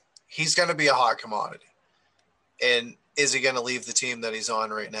that he's going to be a hot commodity, and is he going to leave the team that he's on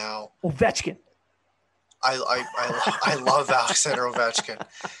right now? Ovechkin. I love Alexander Ovechkin.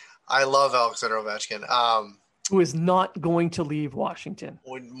 I love Alexander Ovechkin. Who is not going to leave Washington?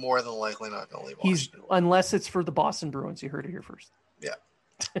 Would more than likely not going to leave Washington. Unless it's for the Boston Bruins. You heard it here first. Yeah.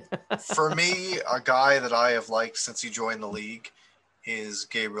 For me, a guy that I have liked since he joined the league is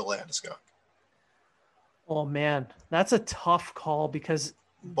Gabriel Landeskog. Oh man, that's a tough call because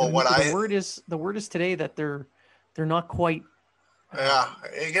but the word is today that they're not quite.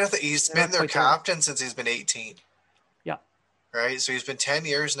 He's been their captain since he's been 18. Yeah. Right. So he's been 10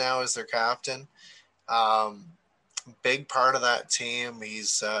 years now as their captain. Big part of that team. He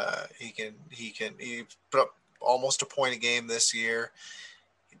put up almost a point a game this year.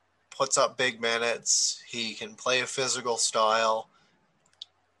 He puts up big minutes. He can play a physical style.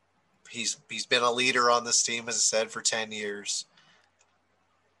 He's been a leader on this team, as I said, for 10 years.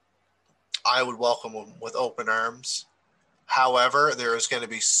 I would welcome him with open arms. However, there is going to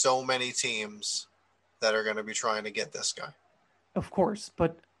be so many teams that are going to be trying to get this guy. Of course,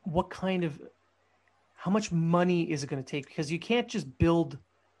 but how much money is it going to take? Because you can't just build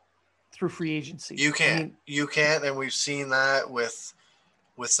through free agency. You can't. You can't, and we've seen that with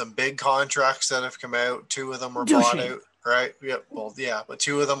some big contracts that have come out. 2 of them were bought out. Right. Yep. Well, yeah, but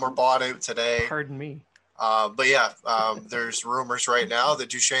 2 of them were bought out today. Pardon me. But yeah, there's rumors right now that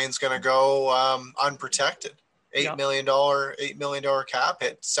Duchesne's going to go unprotected. $8 million cap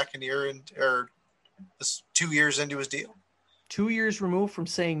hit second year or 2 years into his deal. 2 years removed from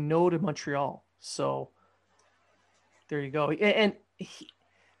saying no to Montreal. So there you go. And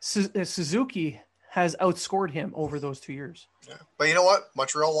Suzuki has outscored him over those 2 years. Yeah. But you know what?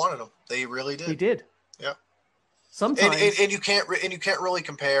 Montreal wanted him. They really did. They did. Yeah. Sometimes and you can't really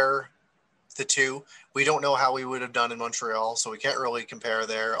compare the two. We don't know how we would have done in Montreal, so we can't really compare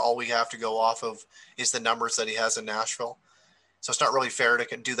there. All we have to go off of is the numbers that he has in Nashville. So it's not really fair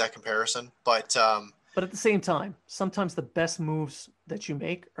to do that comparison. But at the same time, sometimes the best moves that you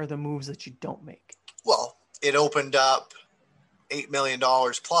make are the moves that you don't make. Well, it opened up $8 million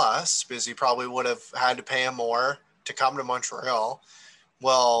plus because he probably would have had to pay him more to come to Montreal.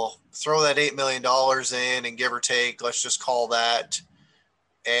 Well, throw that $8 million in and give or take, let's just call that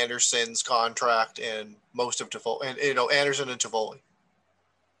Anderson's contract and most of Toffoli, and Anderson and Toffoli.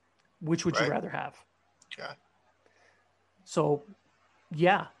 Which would you rather have? Okay. So,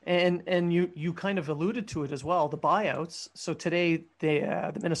 yeah, and you kind of alluded to it as well, the buyouts. So today,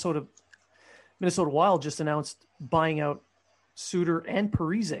 the Minnesota Wild just announced buying out Suter and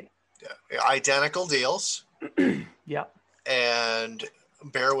Parise. Yeah, identical deals. Yeah. And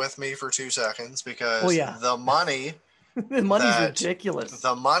bear with me for 2 seconds because the money the money's ridiculous.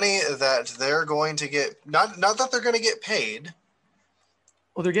 The money that they're going to get, not that they're going to get paid.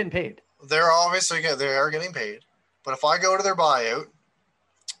 Well, they're getting paid. They are getting paid. But if I go to their buyout,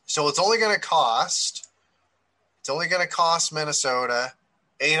 so it's only going to cost Minnesota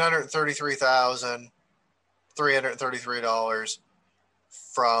 $833,333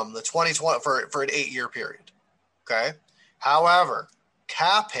 from the 2020 for an 8-year period. Okay. However,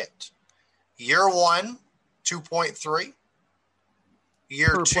 cap hit year 1, 2.3, year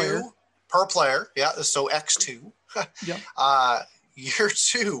per 2 player. Per player. Yeah. So X2. Yeah. Year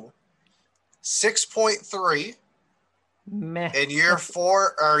 2, 6.3. Meh. And year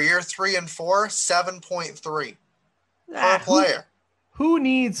 3 and 4, 7.3 per player. Who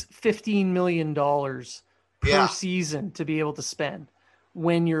needs $15 million per season to be able to spend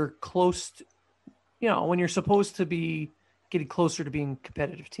when you're close to, when you're supposed to be getting closer to being a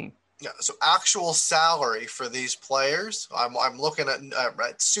competitive team. Yeah, so actual salary for these players, I'm looking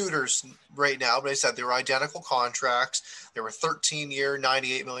at suitors right now, but I said they were identical contracts. They were 13-year,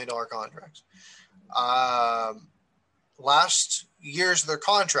 $98 million contracts. Last year's their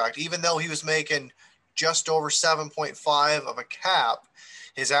contract, even though he was making just over 7.5 of a cap,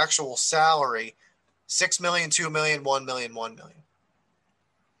 his actual salary, $6 million, $2 million, $1 million, $1 million.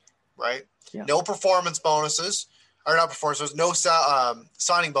 Right? Yeah. No performance bonuses. Or not performances, no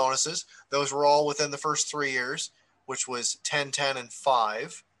signing bonuses. Those were all within the first 3 years, which was 10, 10, and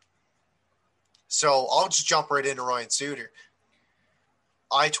 5. So I'll just jump right into Ryan Suter.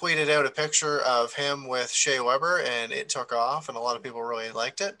 I tweeted out a picture of him with Shea Weber, and it took off, and a lot of people really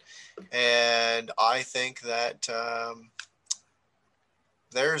liked it. And I think that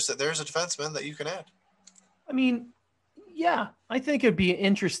there's a defenseman that you can add. I mean, yeah, I think it'd be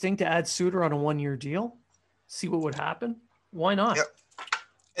interesting to add Suter on a 1-year deal. See what would happen. Why not? Yep.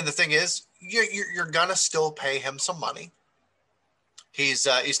 And the thing is, you're gonna still pay him some money. He's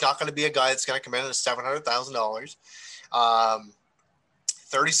not going to be a guy that's going to come in at $700,000.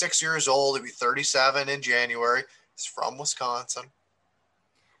 36 years old. He'll be 37 in January. He's from Wisconsin.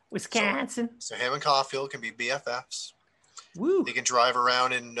 So him and Caulfield can be BFFs. Woo! He can drive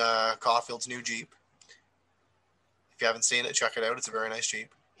around in Caulfield's new Jeep. If you haven't seen it, check it out. It's a very nice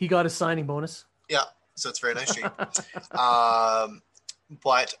Jeep. He got a signing bonus. Yeah. So it's a very nice Jeep.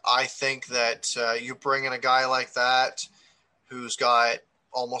 But I think that you bring in a guy like that who's got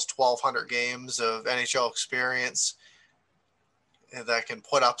almost 1,200 games of NHL experience, that can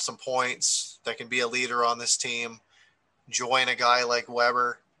put up some points, that can be a leader on this team, join a guy like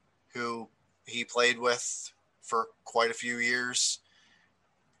Weber, who he played with for quite a few years,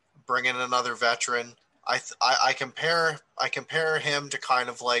 bring in another veteran. I compare him to kind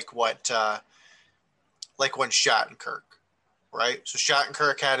of like what like when Shattenkirk, right? So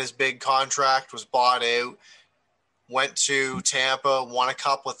Shattenkirk had his big contract, was bought out, went to Tampa, won a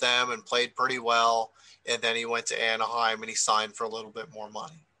cup with them, and played pretty well. And then he went to Anaheim and he signed for a little bit more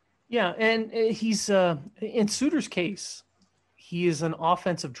money. Yeah, and he's in Suter's case, he is an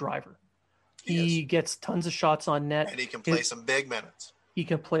offensive driver. He gets tons of shots on net, and he can play some big minutes. He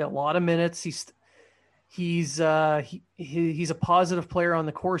can play a lot of minutes. He's a positive player on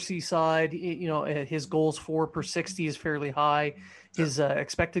the Corsi side. You know, his goals for per 60 is fairly high. His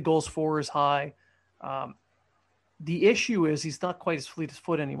expected goals for is high. The issue is he's not quite as fleet as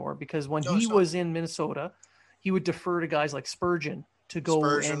foot anymore, because when he was in Minnesota, he would defer to guys like Spurgeon to go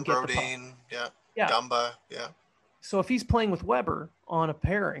and get Brodin, the puck. Yeah. Dumba, yeah. So if he's playing with Weber on a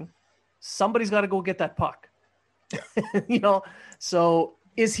pairing, somebody's got to go get that puck. Yeah. You know, so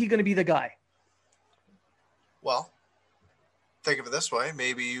is he going to be the guy? Well, think of it this way.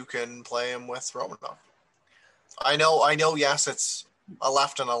 Maybe you can play him with Romanov. I know. Yes, it's a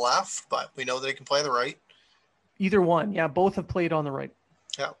left and a left, but we know that he can play the right. Either one. Yeah, both have played on the right.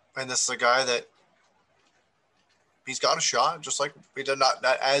 Yeah, and this is a guy that he's got a shot, just like we did, not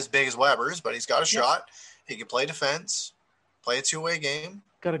as big as Weber's, but he's got a shot. He can play defense, play a two-way game.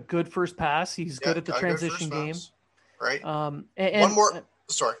 Got a good first pass. He's good at the transition game. Right. And one more.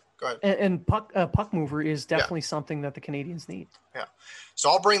 Sorry, go ahead. And puck mover is definitely something that the Canadians need. Yeah. So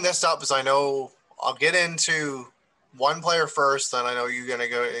I'll bring this up as I know I'll get into one player first, then I know you're gonna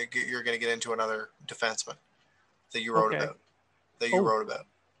get into another defenseman that you wrote about.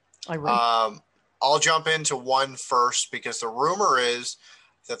 I wrote. I'll jump into one first because the rumor is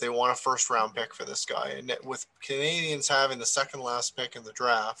that they want a first-round pick for this guy, and with Canadians having the second last pick in the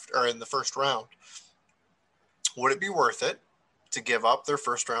draft or in the first round, would it be worth it to give up their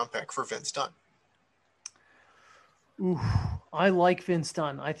first-round pick for Vince Dunn? Ooh, I like Vince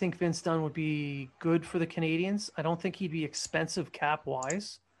Dunn. I think Vince Dunn would be good for the Canadians. I don't think he'd be expensive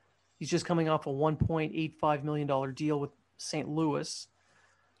cap-wise. He's just coming off a $1.85 million deal with St. Louis.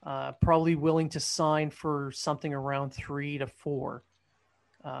 Probably willing to sign for something around 3 to 4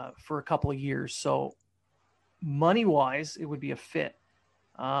 for a couple of years. So money-wise, it would be a fit.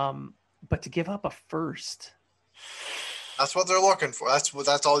 But to give up a first, that's what they're looking for.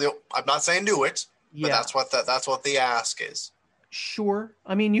 That's all. I'm not saying do it, but that's what the ask is. Sure.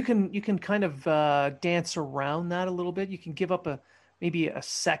 I mean, you can kind of dance around that a little bit. You can give up maybe a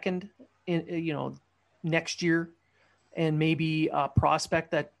second in next year, and maybe a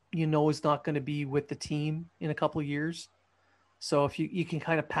prospect that is not going to be with the team in a couple of years. So if you can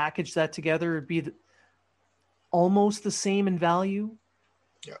kind of package that together, it'd be almost the same in value.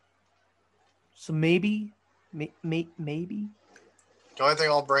 Yeah. So maybe. The only thing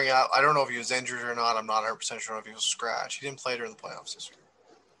I'll bring up, I don't know if he was injured or not. I'm not 100% sure if he was scratched. He didn't play during the playoffs this year.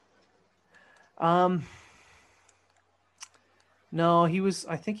 No, he was.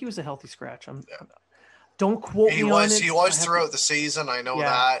 I think he was a healthy scratch. Yeah. Don't quote me on it. He was throughout the season. I know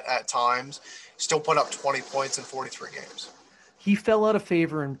that at times. Still put up 20 points in 43 games. He fell out of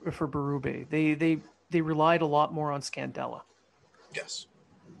favor for Berube. They relied a lot more on Scandella. Yes.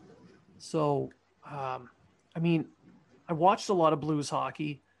 So, I mean, I watched a lot of Blues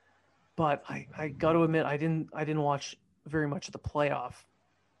hockey, but I got to admit I didn't watch very much of the playoff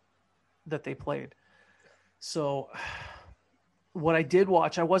that they played. So, what I did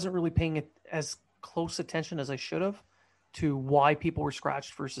watch, I wasn't really paying it as close attention as I should have to why people were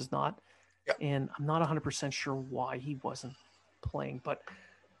scratched versus not. Yeah. And I'm not 100% sure why he wasn't playing, but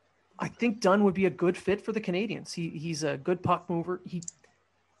I think Dunn would be a good fit for the Canadians. He's a good puck mover.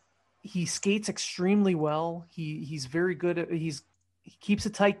 He skates extremely well. He's very good. He keeps a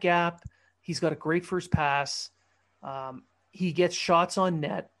tight gap. He's got a great first pass. He gets shots on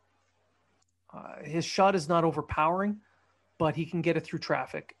net. His shot is not overpowering, but he can get it through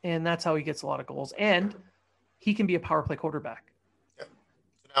traffic, and that's how he gets a lot of goals. And he can be a power play quarterback. Yeah.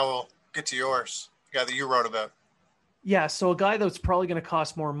 Now we'll get to yours, the guy that you wrote about. Yeah, so a guy that's probably going to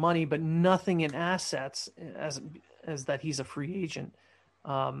cost more money, but nothing in assets, as that he's a free agent,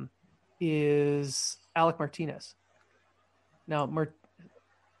 is Alec Martinez. Now,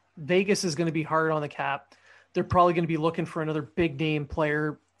 Vegas is going to be hard on the cap. They're probably going to be looking for another big name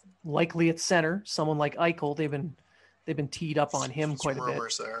player, likely at center, someone like Eichel. They've been teed up on him quite a bit.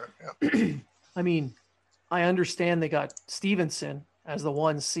 Rumors there. Yeah. I mean, I understand they got Stevenson as the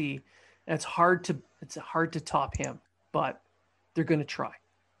 1C, and it's hard to top him, but they're going to try.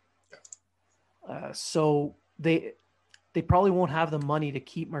 Yeah. So they probably won't have the money to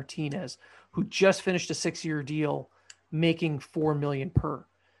keep Martinez, who just finished a 6-year deal, making $4 million per.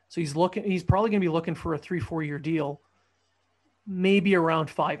 So he's probably going to be looking for a 3-4 year deal, maybe around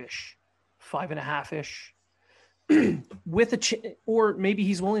 5-ish, 5.5-ish, with or maybe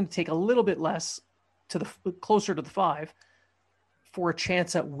he's willing to take a little bit less closer to the 5 for a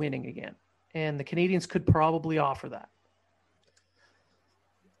chance at winning again. And the Canadians could probably offer that.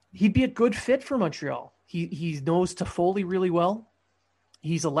 He'd be a good fit for Montreal. He knows Toffoli really well.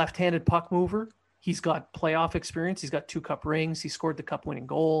 He's a left-handed puck mover. He's got playoff experience. He's got 2 cup rings. He scored the cup-winning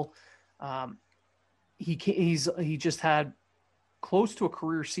goal. He just had close to a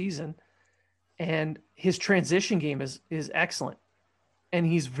career season, and his transition game is excellent, and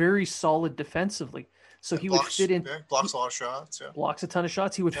he's very solid defensively. So he would fit in. Blocks a lot of shots. Yeah. Blocks a ton of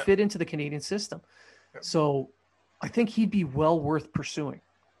shots. He would fit into the Canadian system. Yeah. So I think he'd be well worth pursuing,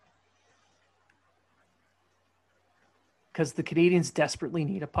 because the Canadians desperately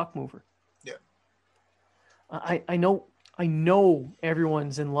need a puck mover. Yeah. I know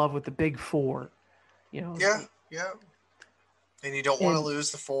everyone's in love with the big 4, you know. Yeah. Yeah. And you don't want to lose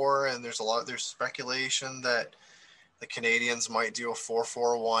the 4, and there's speculation that the Canadians might do a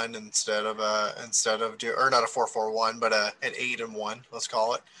 4-4-1 instead of not a 4-4-1, but an 8-1, let's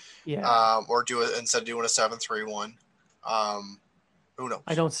call it. Yeah. Or instead of doing a 7-3-1. Who knows?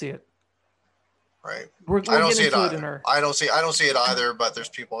 I don't see it. Right. I don't see it either. I don't see it either, but there's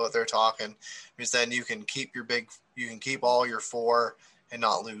people out there talking, because then you can keep all your 4 and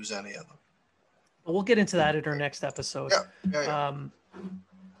not lose any of them. We'll get into that at our next episode. Yeah.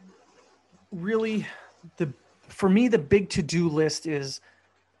 Really, for me, the big to-do list is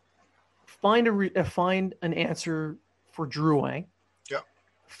find an answer for Drouin. Yeah.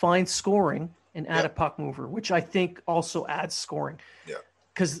 Find scoring and add a puck mover, which I think also adds scoring. Yeah.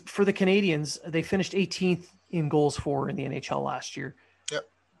 Because for the Canadians, they finished 18th in goals for in the NHL last year. Yep.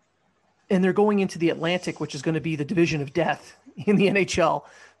 And they're going into the Atlantic, which is going to be the division of death in the NHL.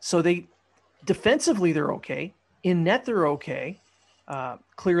 So defensively, they're okay. In net, they're okay.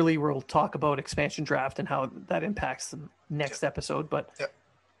 Clearly, we'll talk about expansion draft and how that impacts the next episode. But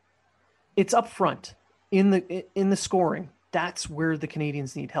it's up front in the scoring. That's where the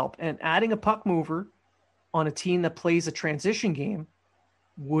Canadians need help. And adding a puck mover on a team that plays a transition game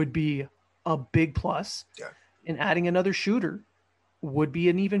would be a big plus. Yeah. And adding another shooter would be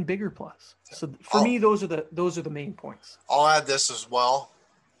an even bigger plus. Yeah. So for me, those are the main points. I'll add this as well.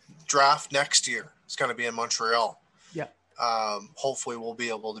 Draft next year is going to be in Montreal. Yeah. Hopefully we'll be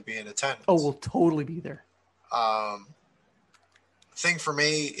able to be in attendance. Oh, we'll totally be there. Thing for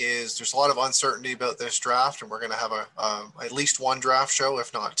me is there's a lot of uncertainty about this draft, and we're going to have at least one draft show,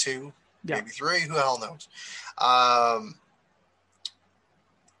 if not 2, maybe 3. Who the hell knows?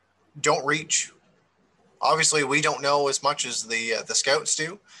 Don't reach. Obviously, we don't know as much as the scouts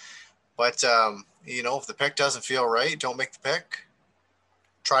do, but if the pick doesn't feel right, don't make the pick.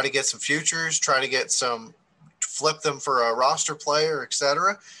 Try to get some futures. Try to get flip them for a roster player,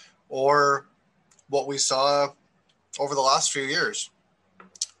 etc. Or what we saw over the last few years.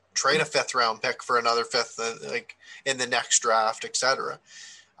 Trade a 5th round pick for another 5th, like in the next draft, etc.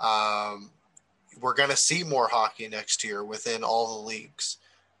 We're going to see more hockey next year within all the leagues.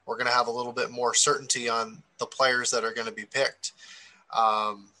 We're going to have a little bit more certainty on the players that are going to be picked.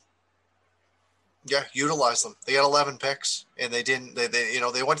 Utilize them. They got 11 picks, and they didn't.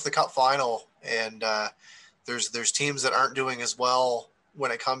 They went to the Cup final, and there's teams that aren't doing as well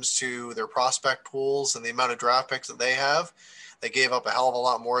when it comes to their prospect pools and the amount of draft picks that they have. They gave up a hell of a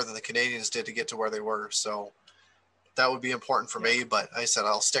lot more than the Canadians did to get to where they were. So that would be important for me. But I said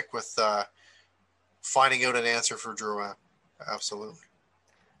I'll stick with finding out an answer for Drouin. Absolutely.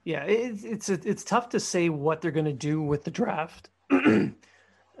 Yeah, it's tough to say what they're going to do with the draft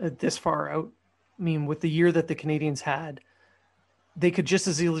this far out. I mean, with the year that the Canadians had, they could just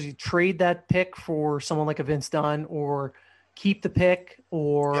as easily trade that pick for someone like a Vince Dunn, or keep the pick,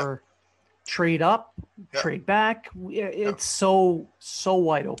 or trade up, trade back. It's so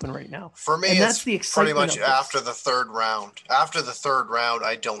wide open right now. For me, and that's the excitement. Pretty much after the third round. After the third round,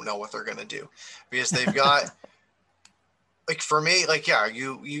 I don't know what they're going to do, because they've got like, for me, like,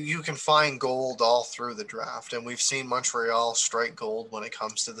 you can find gold all through the draft, and we've seen Montreal strike gold when it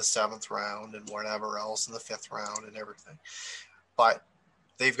comes to the 7th round and whatever else in the 5th round and everything. But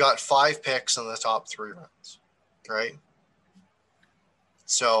they've got 5 picks in the top 3 rounds, right?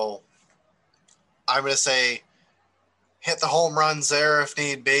 So I'm going to say hit the home runs there if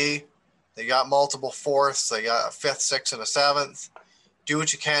need be. They got multiple 4ths. They got a 5th, 6th, and a 7th. Do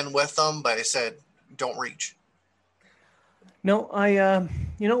what you can with them, but I said don't reach. No,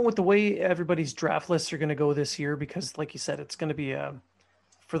 with the way everybody's draft lists are going to go this year, because like you said, it's going to be,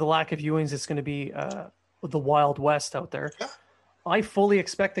 for the lack of viewings, it's going to be the Wild West out there. Yeah. I fully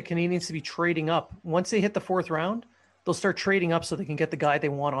expect the Canadians to be trading up. Once they hit the 4th round, they'll start trading up so they can get the guy they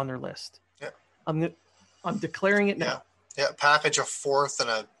want on their list. Yeah. I'm declaring it now. Yeah, package a 4th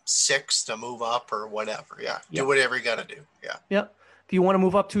and a 6th to move up or whatever. Yeah, do whatever you got to do. Yeah. Yeah. If you want to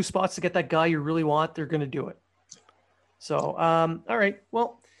move up 2 spots to get that guy you really want, they're going to do it. So, all right.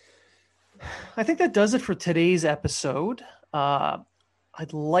 Well, I think that does it for today's episode. I'd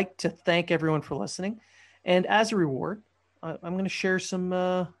like to thank everyone for listening. And as a reward, I'm going to share some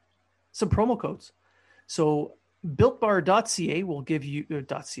promo codes. So BuiltBar.ca will give you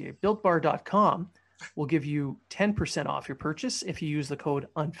BuiltBar.com will give you 10% off your purchase if you use the code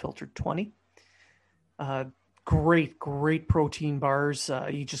Unfiltered20. Great protein bars.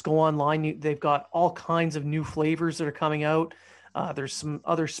 You just go online. They've got all kinds of new flavors that are coming out. There's some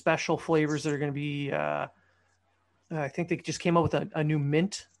other special flavors that are going to be, I think they just came out with a new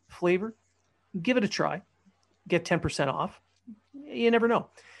mint flavor. Give it a try. Get 10% off. You never know.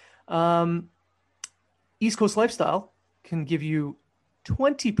 East Coast Lifestyle can give you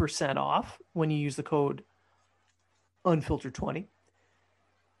 20% off when you use the code Unfiltered20.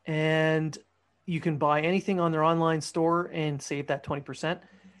 And you can buy anything on their online store and save that 20%.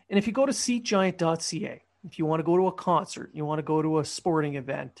 And if you go to SeatGiant.ca, if you want to go to a concert, you want to go to a sporting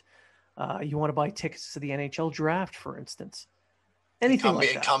event, you want to buy tickets to the NHL draft, for instance, anything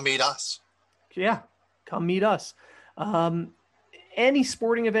like that. Come meet us. Yeah, come meet us. Any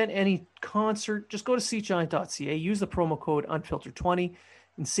sporting event, any concert, just go to SeatGiant.ca, use the promo code Unfiltered20,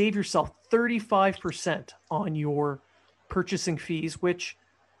 and save yourself 35% on your purchasing fees, which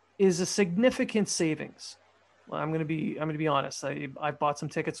is a significant savings. Well, I'm going to be honest. I bought some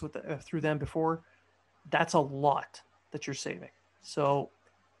tickets through them before. That's a lot that you're saving. So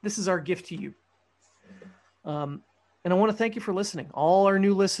this is our gift to you. And I want to thank you for listening. All our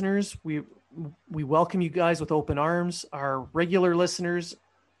new listeners, we welcome you guys with open arms. Our regular listeners,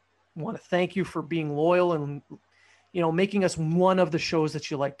 want to thank you for being loyal and, making us one of the shows that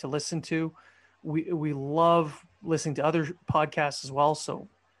you like to listen to. We love listening to other podcasts as well. So,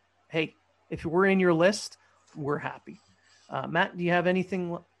 hey, if we're in your list, we're happy. Matt, do you have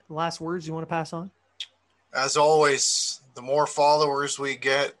anything, last words you want to pass on? As always, the more followers we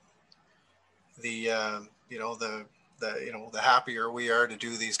get, the happier we are to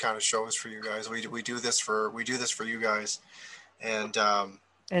do these kind of shows for you guys. We do this for you guys, and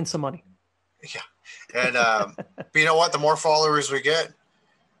some money. Yeah, and but you know what? The more followers we get,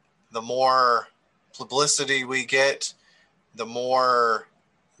 the more publicity we get, the more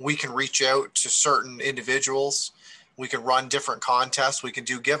we can reach out to certain individuals. We can run different contests. We can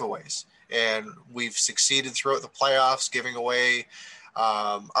do giveaways, and we've succeeded throughout the playoffs, giving away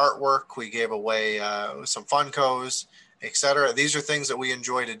artwork. We gave away some Funkos, etc. These are things that we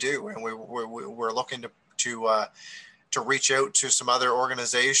enjoy to do, and we're looking to reach out to some other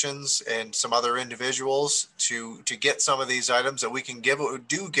organizations and some other individuals to get some of these items that we can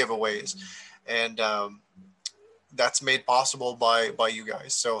do giveaways. And that's made possible by you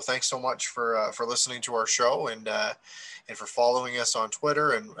guys. So thanks so much for listening to our show and for following us on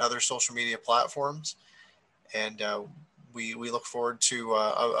Twitter and other social media platforms. And we look forward to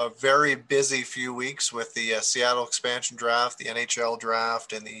a very busy few weeks with the Seattle expansion draft, the NHL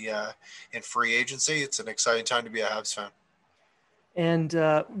draft, and and free agency. It's an exciting time to be a Habs fan. And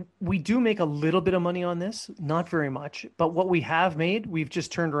we do make a little bit of money on this, not very much, but what we have made, we've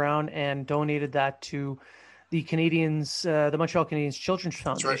just turned around and donated that to the Montreal Canadiens Children's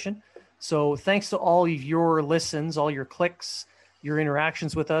Foundation. Right. So thanks to all of your listens, all your clicks, your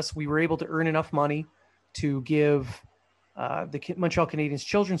interactions with us, we were able to earn enough money to give the Montreal Canadiens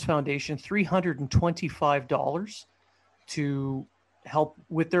Children's Foundation $325 to help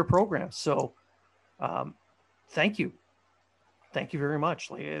with their program. So thank you. Thank you very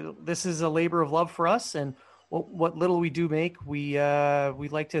much. This is a labor of love for us, and what little we do make, we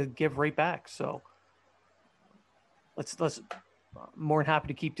like to give right back. So let's more than happy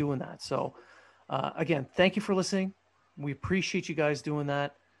to keep doing that. So again, thank you for listening. We appreciate you guys doing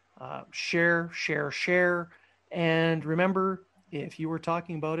that. Share, and remember, if you were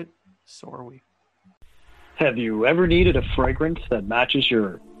talking about it, so are we. Have you ever needed a fragrance that matches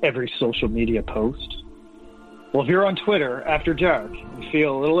your every social media post? Well, if you're on Twitter after dark and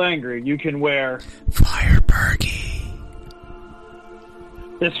feel a little angry, you can wear Firebergy.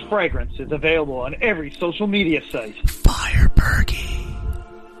 This fragrance is available on every social media site. Firebergy.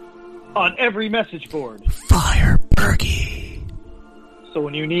 On every message board. Firebergy. So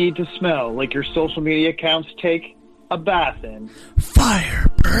when you need to smell like your social media accounts take a bath in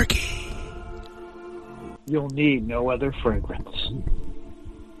Firebergy, you'll need no other fragrance.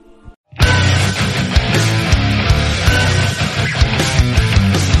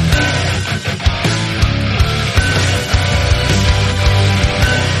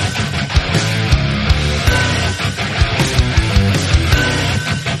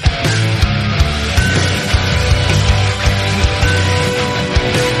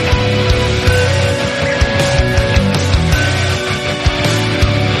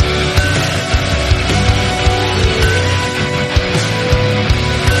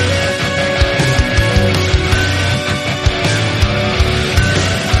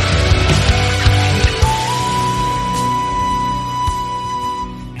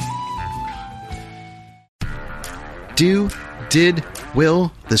 Do, Did, Will,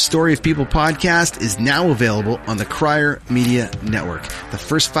 the Story of People podcast is now available on the Crier Media Network. The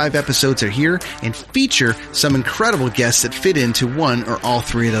first 5 episodes are here and feature some incredible guests that fit into one or all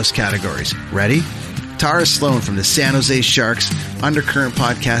 3 of those categories. Ready? Tara Sloan from the San Jose Sharks, Undercurrent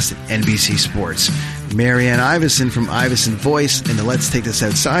podcast at NBC Sports. Marianne Iveson from Iveson Voice and the Let's Take This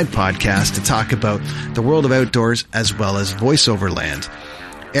Outside podcast to talk about the world of outdoors as well as voiceover land.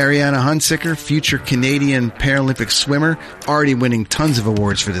 Ariana Hunsicker, future Canadian Paralympic swimmer, already winning tons of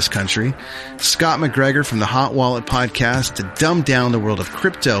awards for this country. Scott McGregor from the Hot Wallet podcast to dumb down the world of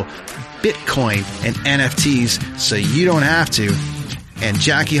crypto, Bitcoin, and NFTs so you don't have to. And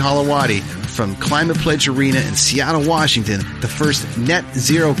Jackie Holowati from Climate Pledge Arena in Seattle, Washington, the first net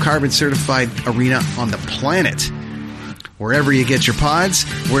zero carbon certified arena on the planet. Wherever you get your pods,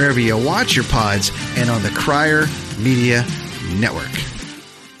 wherever you watch your pods, and on the Crier Media Network.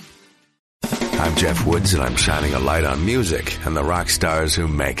 I'm Jeff Woods, and I'm shining a light on music and the rock stars who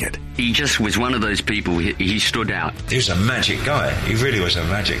make it. He just was one of those people, he stood out. He was a magic guy. He really was a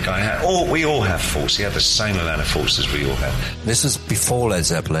magic guy. We all have faults. He had the same amount of faults as we all have. This was before Led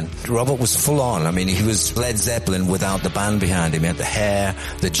Zeppelin. Robert was full on. I mean, he was Led Zeppelin without the band behind him. He had the hair,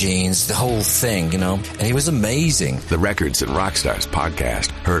 the jeans, the whole thing, you know. And he was amazing. The Records and Rockstars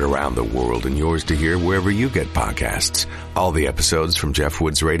podcast, heard around the world and yours to hear wherever you get podcasts. All the episodes from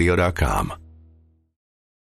JeffWoodsRadio.com.